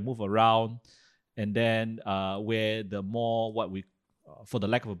 They try to move around. And then where the more what we, for the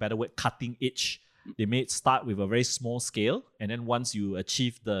lack of a better word, cutting edge, they may start with a very small scale. And then once you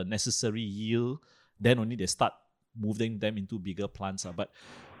achieve the necessary yield, then only they start moving them into bigger plants. But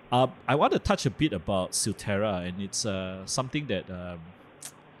I want to touch a bit about Silterra, and it's something that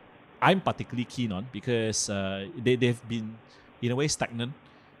I'm particularly keen on, because they've been, in a way, stagnant,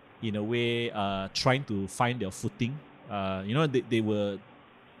 in a way, trying to find their footing. They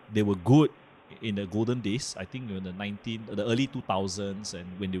were good in the golden days, I think in the early 2000s,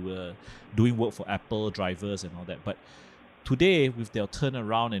 and when they were doing work for Apple drivers and all that. But today, with their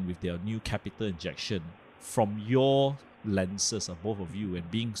turnaround and with their new capital injection, from your lenses of both of you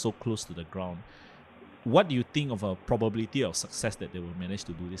and being so close to the ground, what do you think of a probability of success that they will manage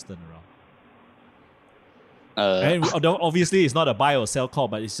to do this turnaround? And obviously, it's not a buy or sell call,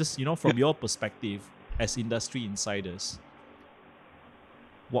 but it's just, from your perspective as industry insiders,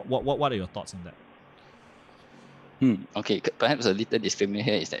 what are your thoughts on that? Okay, perhaps a little disclaimer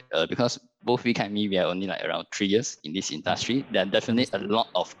here is that because both Vika and me, we are only like around 3 years in this industry. There are definitely a lot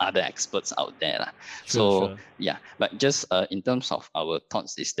of other experts out there. Sure. Yeah, but just in terms of our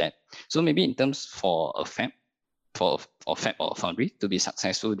thoughts is that, so maybe in terms for a fab, for fab or foundry to be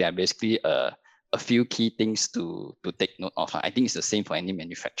successful, there are basically a few key things to take note of. I think it's the same for any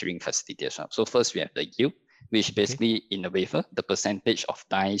manufacturing facility as well. So first we have the yield, which basically in the wafer, the percentage of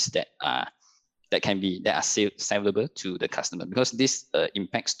dies that are sellable to the customer, because this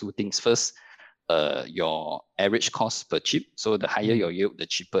impacts two things. First, your average cost per chip. So the higher your yield, the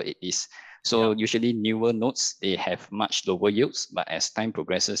cheaper it is. So usually newer nodes, they have much lower yields, but as time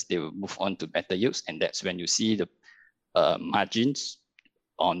progresses, they will move on to better yields. And that's when you see the margins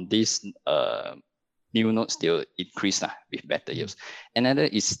on these new nodes, they'll increase with better yields. Another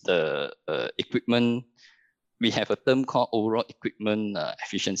is the equipment. We have a term called overall equipment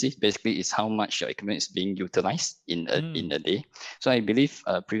efficiency. Basically, it's how much your equipment is being utilized in a day. So I believe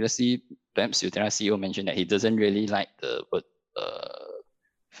previously, perhaps Xiutera CEO mentioned that he doesn't really like the word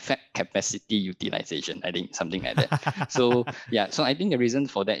fab capacity utilization. I think something like that. So yeah, so I think the reason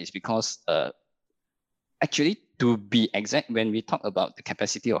for that is because actually, to be exact, when we talk about the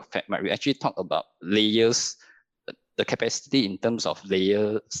capacity of fab, we actually talk about layers. The capacity in terms of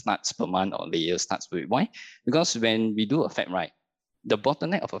layer starts per month or layer starts per week. Why? Because when we do a fab, right, the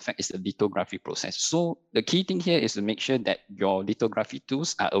bottleneck of a fab is the lithography process. So the key thing here is to make sure that your lithography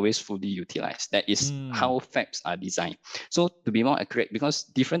tools are always fully utilized. That is how fabs are designed. So to be more accurate, because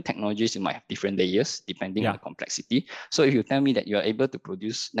different technologies, you might have different layers depending on the complexity. So if you tell me that you are able to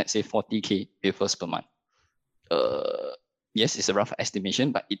produce, let's say 40K wafers per month, yes, it's a rough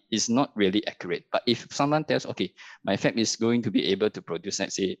estimation, but it is not really accurate. But if someone tells, okay, my fab is going to be able to produce,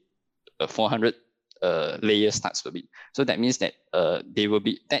 let's say, 400 layer starts per week. So that means that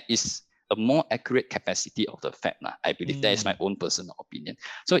that is a more accurate capacity of the fab. I believe that is my own personal opinion.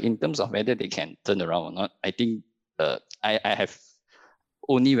 So in terms of whether they can turn around or not, I think I have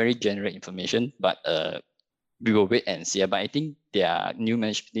only very general information, but we will wait and see. But I think their new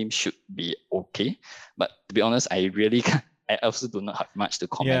management team should be okay. But to be honest, I really can't. I also do not have much to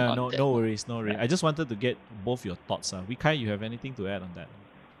comment on that. No worries. I just wanted to get both your thoughts. Vikai, you have anything to add on that?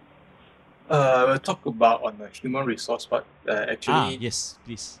 We'll talk about on the human resource part. Actually, yes,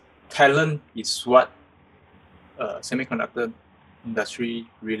 please. Talent is what semiconductor industry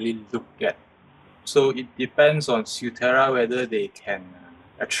really look at. So it depends on Xiutera whether they can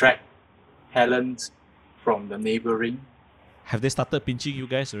attract talent from the neighboring. Have they started pinching you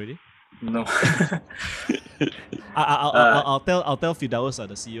guys already? No. I'll tell Firdaus,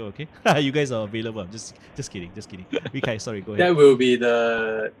 the CEO, okay? You guys are available. Just kidding. Vikai, sorry, go ahead. That will be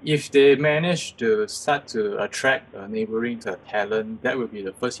if they manage to start to attract neighboring talent, that will be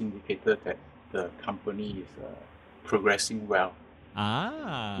the first indicator that the company is progressing well.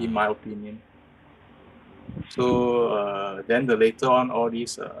 In my opinion. So then later on, all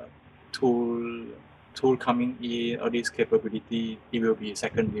these tool coming in, all these capability, it will be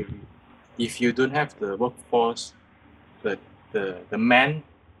secondary. If you don't have the workforce, the man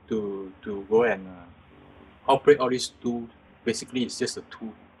to go and operate all these tools, basically it's just a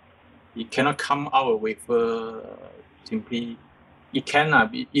tool. It cannot come out of wafer simply. It can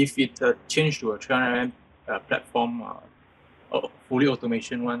be if it change to a 300mm platform, fully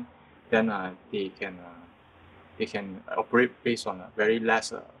automation one, then they can operate based on very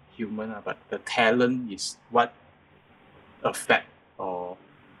less human, but the talent is what affect or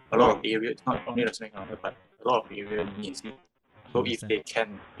a lot of area. It's not only the semiconductor, but a lot of area needs it. So if they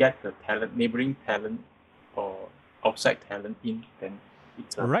can get the talent, neighboring talent or outside talent in, then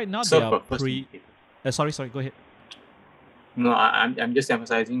it's right now they are sorry, go ahead. No, I'm just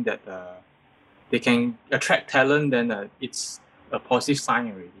emphasizing that they can attract talent, then it's a positive sign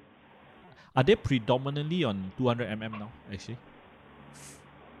already. Are they predominantly on 200mm now, actually?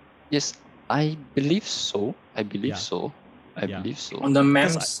 Yes, I believe so. I believe so. On the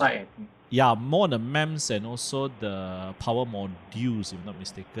MEMS side, I think. Yeah, more on the MEMS and also the power modules, if I'm not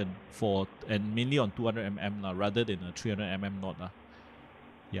mistaken, and mainly on 200mm rather than a 300mm node.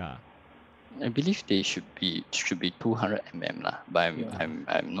 Yeah. I believe they should be 200mm but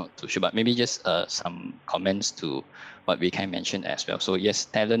I'm not too sure. But maybe just some comments to what we can mention as well. So yes,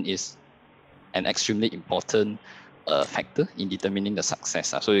 talent is an extremely important factor in determining the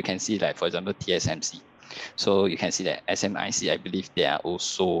success. So you can see, like for example, TSMC. So you can see that SMIC, I believe they are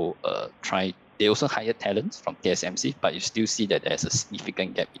also they also hire talents from TSMC, but you still see that there's a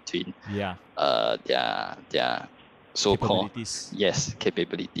significant gap between their so-called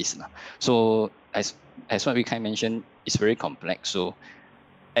capabilities. So as what we kind of mentioned, it's very complex. So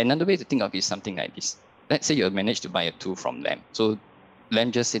another way to think of it is something like this. let's say you manage to buy a tool from them. So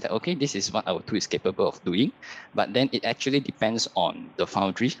Lam just said that, okay, this is what our tool is capable of doing, but then it actually depends on the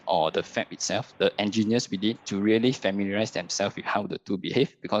foundry or the fab itself, the engineers with it, to really familiarize themselves with how the tool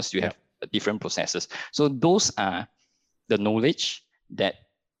behaves, because you have different processes. So those are the knowledge that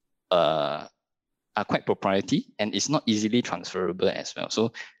are quite proprietary, and it's not easily transferable as well.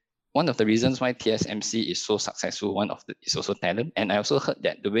 So one of the reasons why TSMC is so successful, is also talent. And I also heard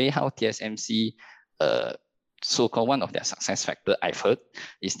that the way how TSMC, so-called one of their success factor I've heard,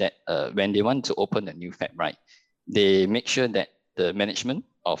 is that when they want to open a new fab, right, they make sure that the management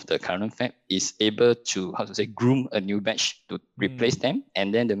of the current fab is able to, groom a new batch to replace them,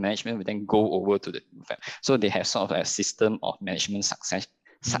 and then the management will then go over to the new fab. So they have sort of a system of management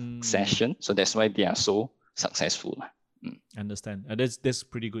succession. So that's why they are so successful. Understand. That's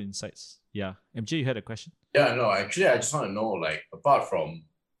pretty good insights. Yeah. MJ, you had a question? Yeah, no, actually, I just want to know, like, apart from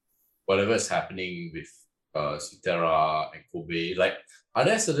whatever is happening with Citera and Kobe, like, are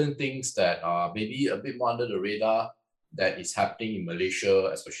there certain things that are maybe a bit more under the radar that is happening in Malaysia,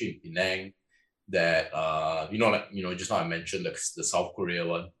 especially in Penang, that, just now I mentioned the South Korea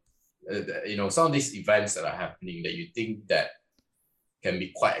one, some of these events that are happening that you think that can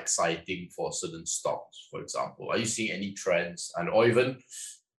be quite exciting for certain stocks, for example? Are you seeing any trends, and or even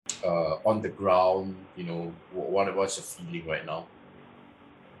on the ground, what's your feeling right now?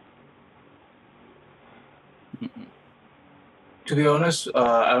 To be honest,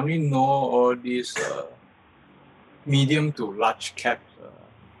 I only know all these medium to large cap,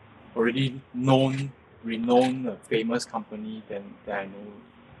 already renowned, famous company that I know.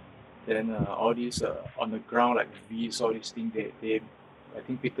 Then all these on the ground, like V's, all these things, they I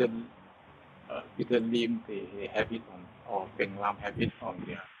think Peter Lim, they have it on, or Peng Lam have it on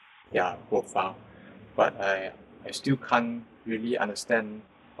their profile, but I still can't really understand,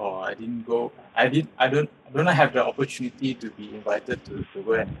 or I don't have the opportunity to be invited to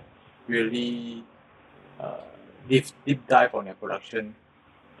go and really deep dive on their production.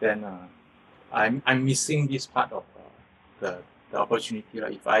 Then I'm missing this part of the opportunity.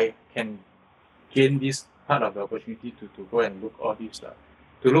 Like, if I can gain this part of the opportunity to go and look all these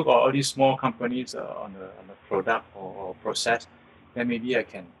to look at all these small companies on the product or process, then maybe I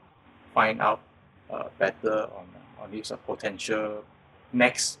can find out better on this potential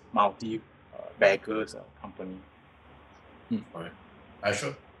next multi-baggers company. All right.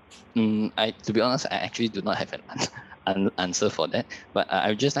 Sure. To be honest, I actually do not have an answer for that, but I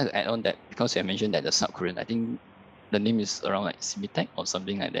would just like to add on that, because you mentioned that the South Korean, I think the name is around like Simitech or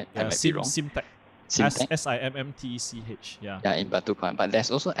something like that. I might be wrong. Simtech. SIMMTECH. Yeah, in Batu Pahat. But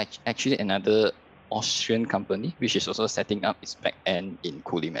there's also actually another Austrian company which is also setting up its back end in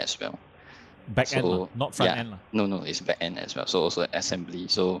Kulim as well. Back end, not front end. No, it's back end as well. So also assembly.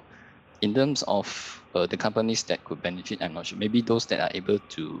 So in terms of the companies that could benefit, I'm not sure. Maybe those that are able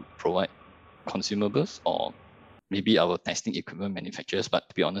to provide consumables, or maybe our testing equipment manufacturers. But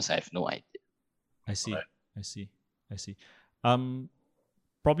to be honest, I have no idea. I see.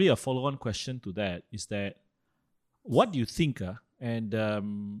 Probably a follow-on question to that is that, what do you think and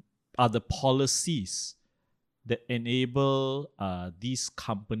are the policies that enable these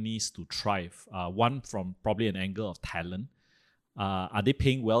companies to thrive? One, from probably an angle of talent. Are they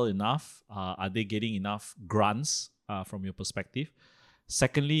paying well enough? Are they getting enough grants from your perspective?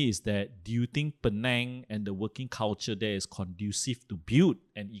 Secondly, is that, do you think Penang and the working culture there is conducive to build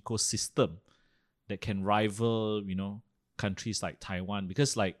an ecosystem that can rival, countries like Taiwan?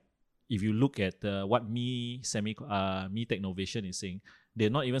 Because, like, if you look at what Me Technovation is saying, they're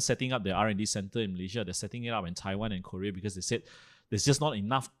not even setting up their R&D center in Malaysia. They're setting it up in Taiwan and Korea, because they said there's just not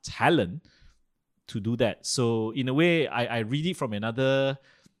enough talent to do that. So in a way, I read it from another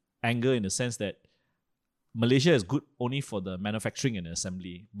angle, in the sense that Malaysia is good only for the manufacturing and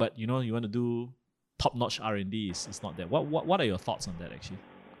assembly, but you want to do top-notch R&D, it's not there. What are your thoughts on that, actually?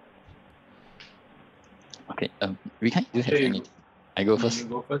 Okay, Rikai, do you have any? I go first? You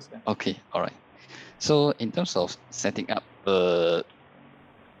go first. Yeah. Okay, all right. So in terms of setting up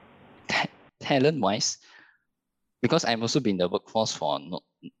talent-wise, because I've also been in the workforce for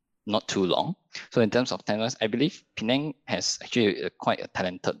not too long. So in terms of talent, I believe Penang has actually quite a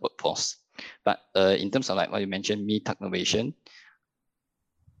talented workforce. But in terms of, like what you mentioned, Me Technovation,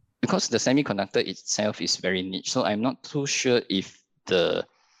 because the semiconductor itself is very niche, so I'm not too sure if the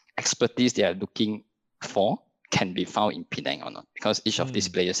expertise they are looking for can be found in Penang or not, because each of these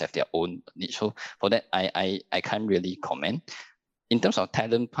players have their own niche. So for that, I can't really comment. In terms of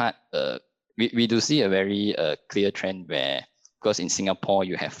talent part, we do see a very clear trend where, because in Singapore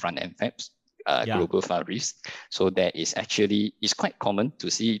you have front-end fabs, global foundries, so there is actually, it's quite common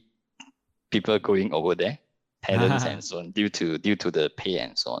to see people going over there, talents and so on, due to the pay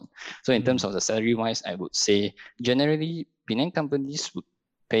and so on. So in terms of the salary wise, I would say generally Penang companies would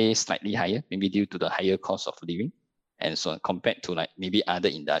pay slightly higher, maybe due to the higher cost of living and so on, compared to like maybe other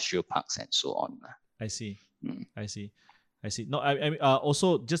industrial parks and so on. I see. Mm. I see. No, I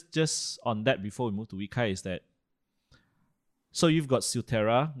also just on that before we move to Wikai is that, so you've got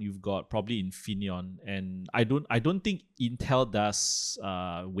Silterra, you've got probably Infineon, and I don't think Intel does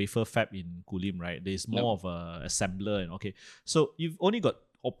wafer fab in Kulim, right? There's more of a assembler and okay. So you've only got,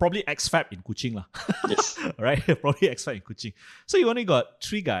 or probably X-Fab in Kuching lah. Yes. Right? Probably X-Fab in Kuching. So you only got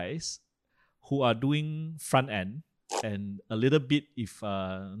 3 guys who are doing front end and a little bit, if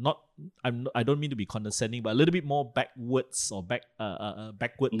I don't mean to be condescending, but a little bit more backwards or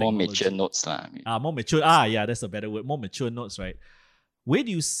backward More technology. mature nodes lah. More mature. Yeah, that's a better word. More mature nodes, right? Where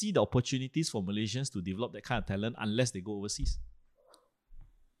do you see the opportunities for Malaysians to develop that kind of talent unless they go overseas?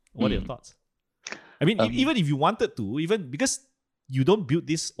 What are your thoughts? I mean, even if you wanted to, even because you don't build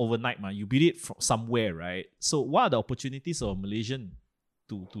this overnight, man, you build it from somewhere, right? So what are the opportunities of Malaysian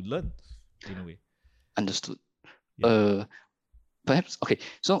to learn in a way? Understood. Yeah. Perhaps, okay.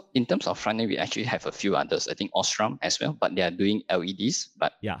 So in terms of front end, we actually have a few others. I think Osram as well, but they are doing LEDs,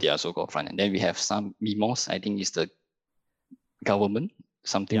 but they also got front end. Then we have some MIMOS, I think is the government,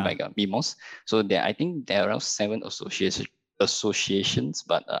 something like a MIMOS. So I think there are around 7 associations,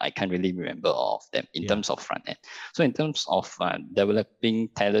 but I can't really remember all of them in terms of front end. So in terms of developing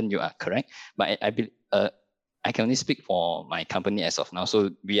talent, you are correct. But I can only speak for my company as of now.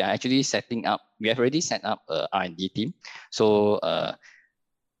 So we are actually we have already set up a R&D team. So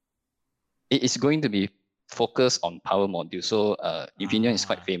it is going to be focused on power modules. So Infineon is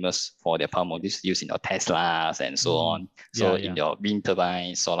quite famous for their power modules used in your Teslas and so on. So in your wind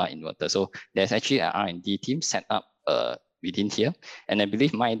turbine, solar inverter. So there's actually an R&D team set up within here. And I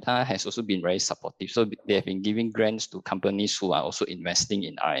believe MIDA has also been very supportive. So they have been giving grants to companies who are also investing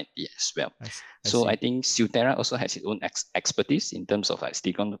in R&D as well. I think Silterra also has its own expertise in terms of like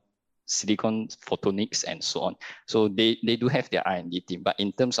silicon photonics and so on. So they do have their R&D team. But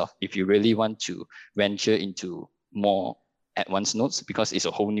in terms of if you really want to venture into more advanced nodes, because it's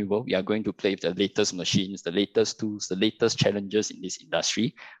a whole new world, we are going to play with the latest machines, the latest tools, the latest challenges in this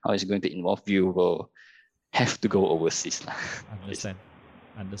industry. How it's going to involve, you will have to go overseas.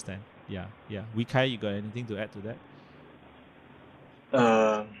 Understand. Yeah. Wikai, you got anything to add to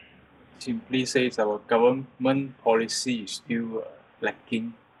that? Simply says our government policy is still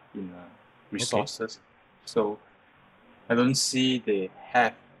lacking in resources. So I don't see they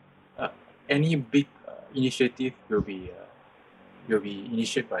have any big initiative will be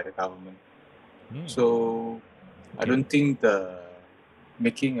initiated by the government. So I don't think the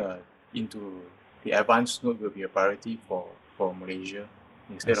making into the advanced node will be a priority for Malaysia.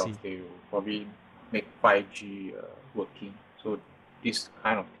 Instead of they will probably make 5G working. So this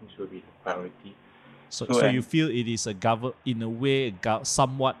kind of things will be the priority. So you feel it is in a way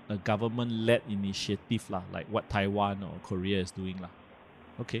somewhat a government-led initiative lah, like what Taiwan or Korea is doing lah.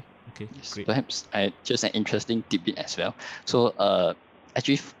 Okay, yes, great. Perhaps just an interesting tidbit as well. So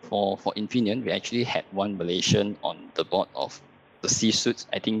actually for Infineon, we actually had one Malaysian on the board of the C-suites.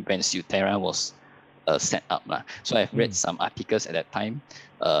 I think when Silterra was set up lah. So I've read some articles at that time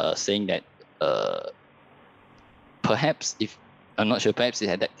saying that perhaps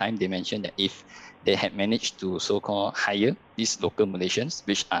at that time they mentioned that if they had managed to so-called hire these local Malaysians,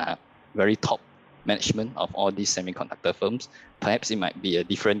 which are very top management of all these semiconductor firms, perhaps it might be a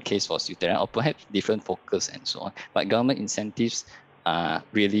different case for Silterra, or perhaps different focus and so on. But government incentives are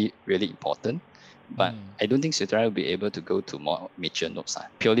really, really important. But I don't think Silterra will be able to go to more mature nodes,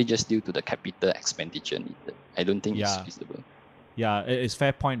 purely just due to the capital expenditure needed. I don't think it's feasible. Yeah, it's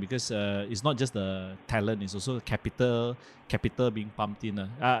fair point because it's not just the talent; it's also capital being pumped in.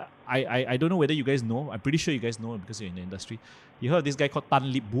 I don't know whether you guys know. I'm pretty sure you guys know because you're in the industry. You heard of this guy called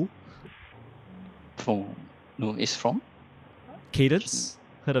Tan Lip Bu? No, it's from Cadence.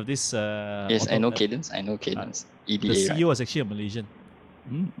 Heard of this? Yes, I know Cadence. EDA. The CEO was actually a Malaysian.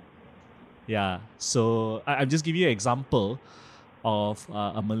 Yeah, so I'm just giving you an example of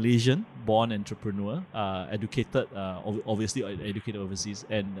a Malaysian-born entrepreneur, educated overseas,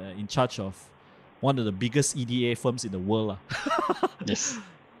 and in charge of one of the biggest EDA firms in the world. Yes.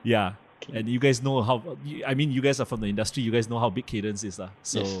 Yeah, okay. And you guys know you guys are from the industry. You guys know how big Cadence is.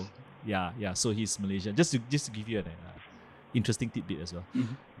 So yes. Yeah. So he's Malaysian. Just to give you an interesting tidbit as well.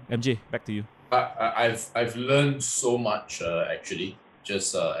 MJ, back to you. I've learned so much actually.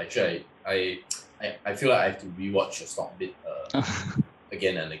 Just actually, I feel like I have to rewatch a stock bit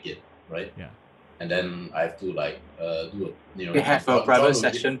again and again, right? Yeah. And then I have to like do we have a private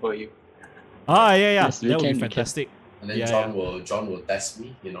session for you. Yeah. Yes, we That would can, be we can. fantastic. And then Yeah, John will test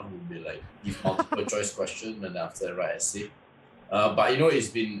me, he'll be like, give multiple choice question and after that write essay. But it's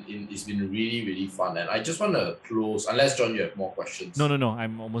been really, really fun. And I just want to close, unless John, you have more questions. No,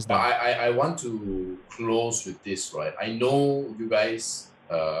 I'm almost But done. I want to close with this, right? I know you guys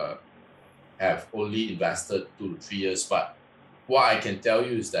have only invested 2 to 3 years, but what I can tell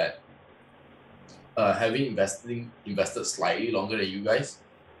you is that having invested slightly longer than you guys,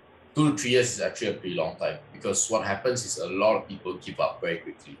 2 to 3 years is actually a pretty long time, because what happens is a lot of people give up very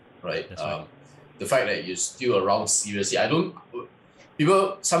quickly, right? That's right. The fact that you're still around seriously,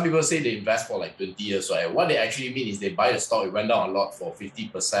 some people say they invest for like 20 years, right? What they actually mean is they buy the stock, it went down a lot for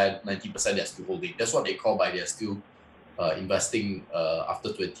 50%, 90%, they're still holding. That's what they call by they're still investing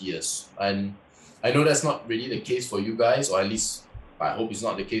after 20 years. And I know that's not really the case for you guys, or at least I hope it's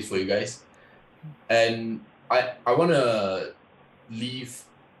not the case for you guys. And I want to leave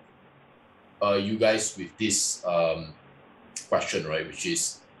you guys with this question, right? Which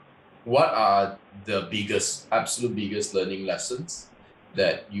is, what are the absolute biggest learning lessons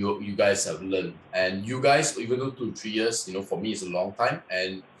that you guys have learned? And you guys, even though 2 to 3 years, for me it's a long time.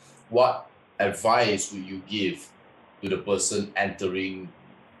 And what advice would you give to the person entering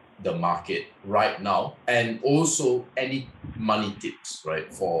the market right now? And also any money tips,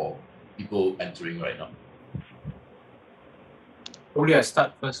 right, for people entering right now? Probably I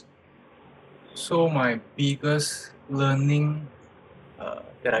start first. So my biggest learning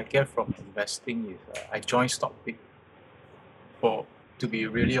that I get from investing is I joined StockBit. To be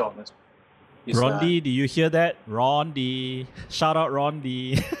really honest, Rondi, do you hear that? Rondi, shout out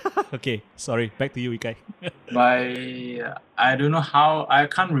Rondi. Okay, sorry, back to you, Ikai. I don't know how, I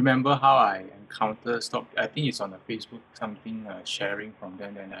can't remember how I encountered stock. I think it's on the Facebook, something sharing from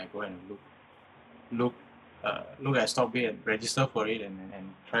them, and I go and look at StockBit and register for it, and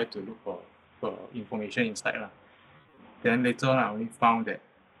try to look for information inside lah. Then later on, I only found that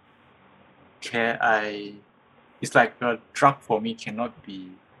it's like a drug for me, cannot be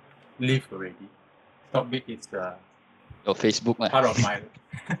lived already. StockBit is the Your Facebook, part of my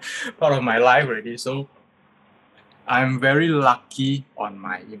part of my life already. So I'm very lucky on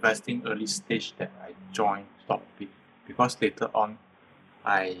my investing early stage that I joined StockBit, because later on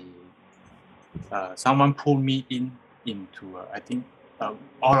someone pulled me into I think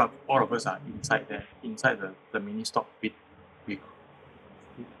all of us are inside the mini StockBit.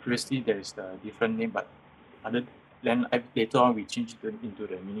 Previously there is a different name, but then later on we changed it into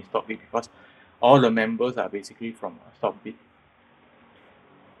the mini StockBit, because all the members are basically from StockBit.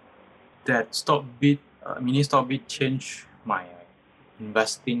 That StockBit, mini StockBit changed my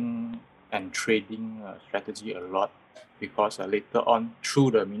investing and trading strategy a lot, because later on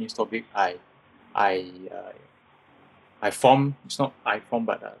through the mini StockBit,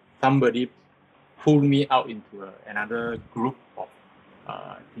 somebody pulled me out into another group of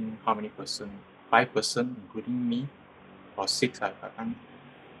I think how many person? 5 person, including me, or 6. I can't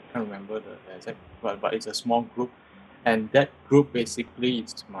remember the exact, but it's a small group, and that group basically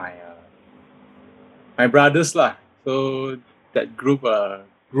is my brothers lah. So that group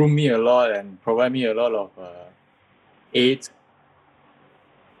groomed me a lot and provide me a lot of aid,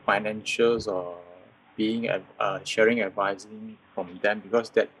 financials, or being sharing advising from them, because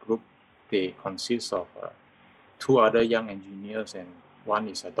that group, they consist of 2 other young engineers, and one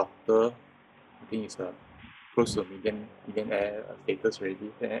is a doctor. I think it's close to millionaire status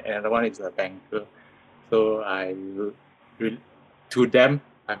already, and another one is a banker. So to them,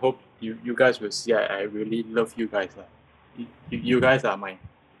 I hope you guys will see, I really love you guys. You guys are my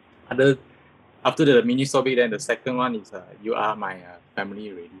after the mini StockBit, then the second one is you are my family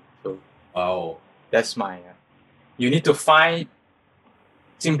already. So Wow. that's my you need to find,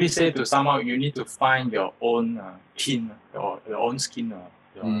 simply say to someone, you need to find your own kin, or your own skin,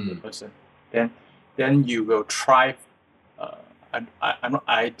 the person. Then you will thrive.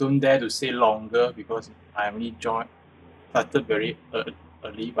 I don't dare to say longer, because I only started very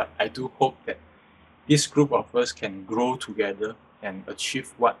early, but I do hope that this group of us can grow together and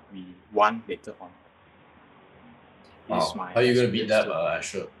achieve what we want later on. Wow. How are you going to beat that,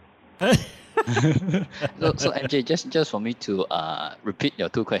 Asher? So MJ, just for me to repeat your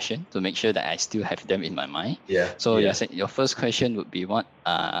 2 questions to make sure that I still have them in my mind. Yeah. So you're saying your first question would be, what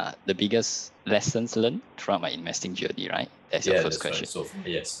are the biggest lessons learned throughout my investing journey, right? That's your first question. Right. So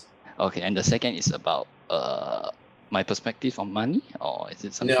yes. Okay, and the second is about my perspective on money, or is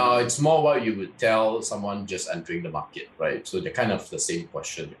it something? No, it's more what you would tell someone just entering the market, right? So they're kind of the same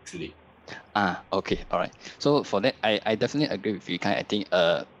question actually. Okay, all right. So for that, I definitely agree with you, Kai. I think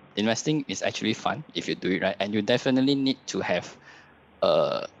investing is actually fun if you do it right, and you definitely need to have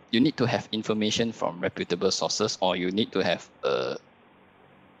you need to have information from reputable sources, or you need to have a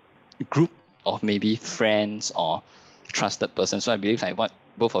group of maybe friends or trusted persons. So I believe like what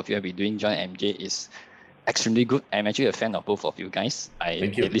both of you have been doing, John and MJ, is extremely good. I'm actually a fan of both of you guys.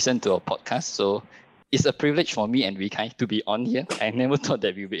 Thank you. I listen to a podcast, so it's a privilege for me and Vikai to be on here. I never thought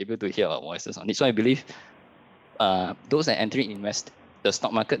that we'll be able to hear our voices on it. So I believe those that entering the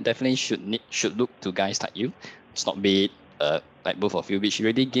stock market definitely should look to guys like you, Stockbit, like both of you, which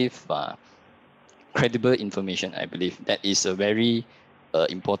really give credible information. I believe that is a very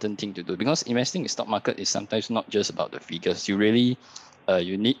important thing to do, because investing in stock market is sometimes not just about the figures. You really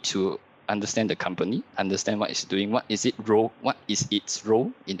you need to understand the company, understand what it's doing, what is its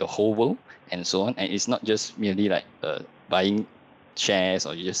role in the whole world, and so on. And it's not just merely like buying shares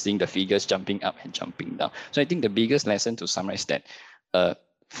or you're just seeing the figures jumping up and jumping down. So I think the biggest lesson to summarize that,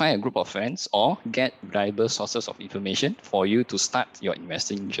 find a group of friends or get reliable sources of information for you to start your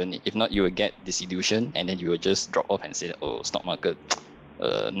investing journey. If not, you will get disillusioned and then you will just drop off and say, oh, stock market,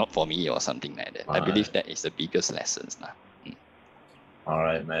 not for me or something like that. I believe that is the biggest lessons now. All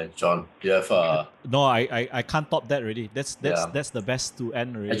right, man. John, do you have No, I can't top that already. That's the best to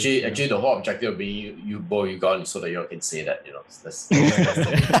end already. Actually, the whole objective of being you gone so that you all can say that, that's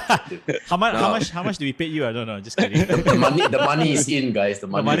how much do we pay you? I don't know. Just kidding. the money is in, guys. The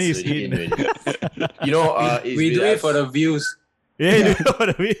money is in already. We do it for the views. Yeah, do it for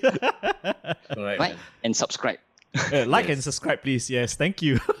the views. Correct, like and subscribe. Like and subscribe, please. Yes, thank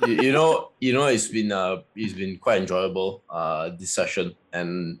you. It's been quite enjoyable this session,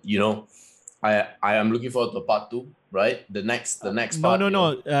 and I am looking forward to part 2. Right, the next part.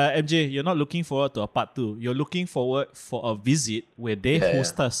 No. MJ, you're not looking forward to a part 2. You're looking forward for a visit where they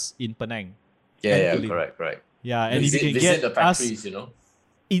host us in Penang. Yeah, correct. Yeah, and if you can visit get the factories, us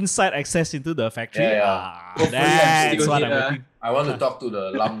inside access into the factory, Hopefully that's what I'm looking. I want to talk to the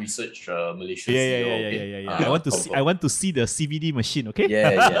Lam Research Malaysia CEO. Okay? I want to see the CVD machine. Okay.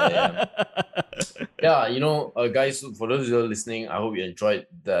 Yeah. Guys, for those who are listening, I hope you enjoyed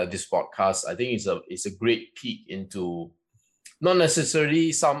this podcast. I think it's a great peek into not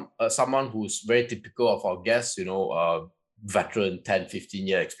necessarily someone who's very typical of our guests, veteran 10-15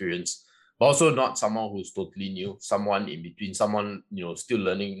 year experience, but also not someone who's totally new, someone in between, someone still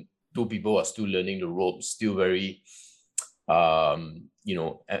learning. Two people are still learning the ropes, still very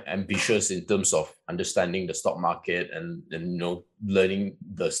ambitious in terms of understanding the stock market and learning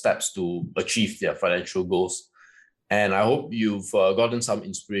the steps to achieve their financial goals. And I hope you've gotten some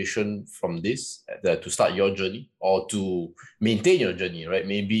inspiration from this to start your journey or to maintain your journey, right?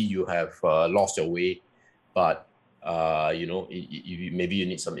 Maybe you have lost your way, but maybe you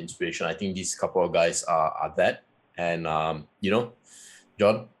need some inspiration. I think these couple of guys are that. And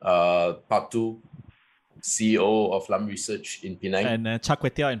John, part 2, CEO of Lam Research in Penang, and Char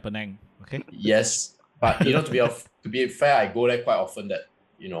Kway Teow in Penang. Okay. Yes, but to be fair, I go there quite often. That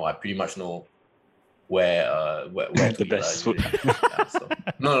I pretty much know where the best food.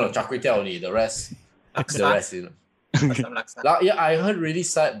 No, Char Kway Teow only. The rest, Yeah, I heard really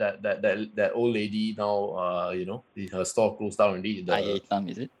sad that old lady now. Her store closed down already. Tam,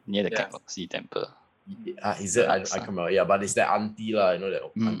 is it near the Katmoxi temple? Is it? I can't remember. Yeah, but it's that auntie lah.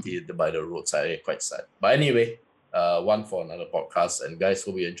 That auntie by the roadside. Quite sad. But anyway, one for another podcast. And guys,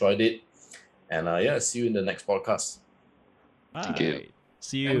 hope you enjoyed it. And see you in the next podcast. Bye. Thank you.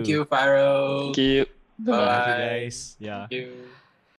 See you. Thank you, Pharaoh. Thank you. Bye. Thank you, guys. Yeah. Thank you.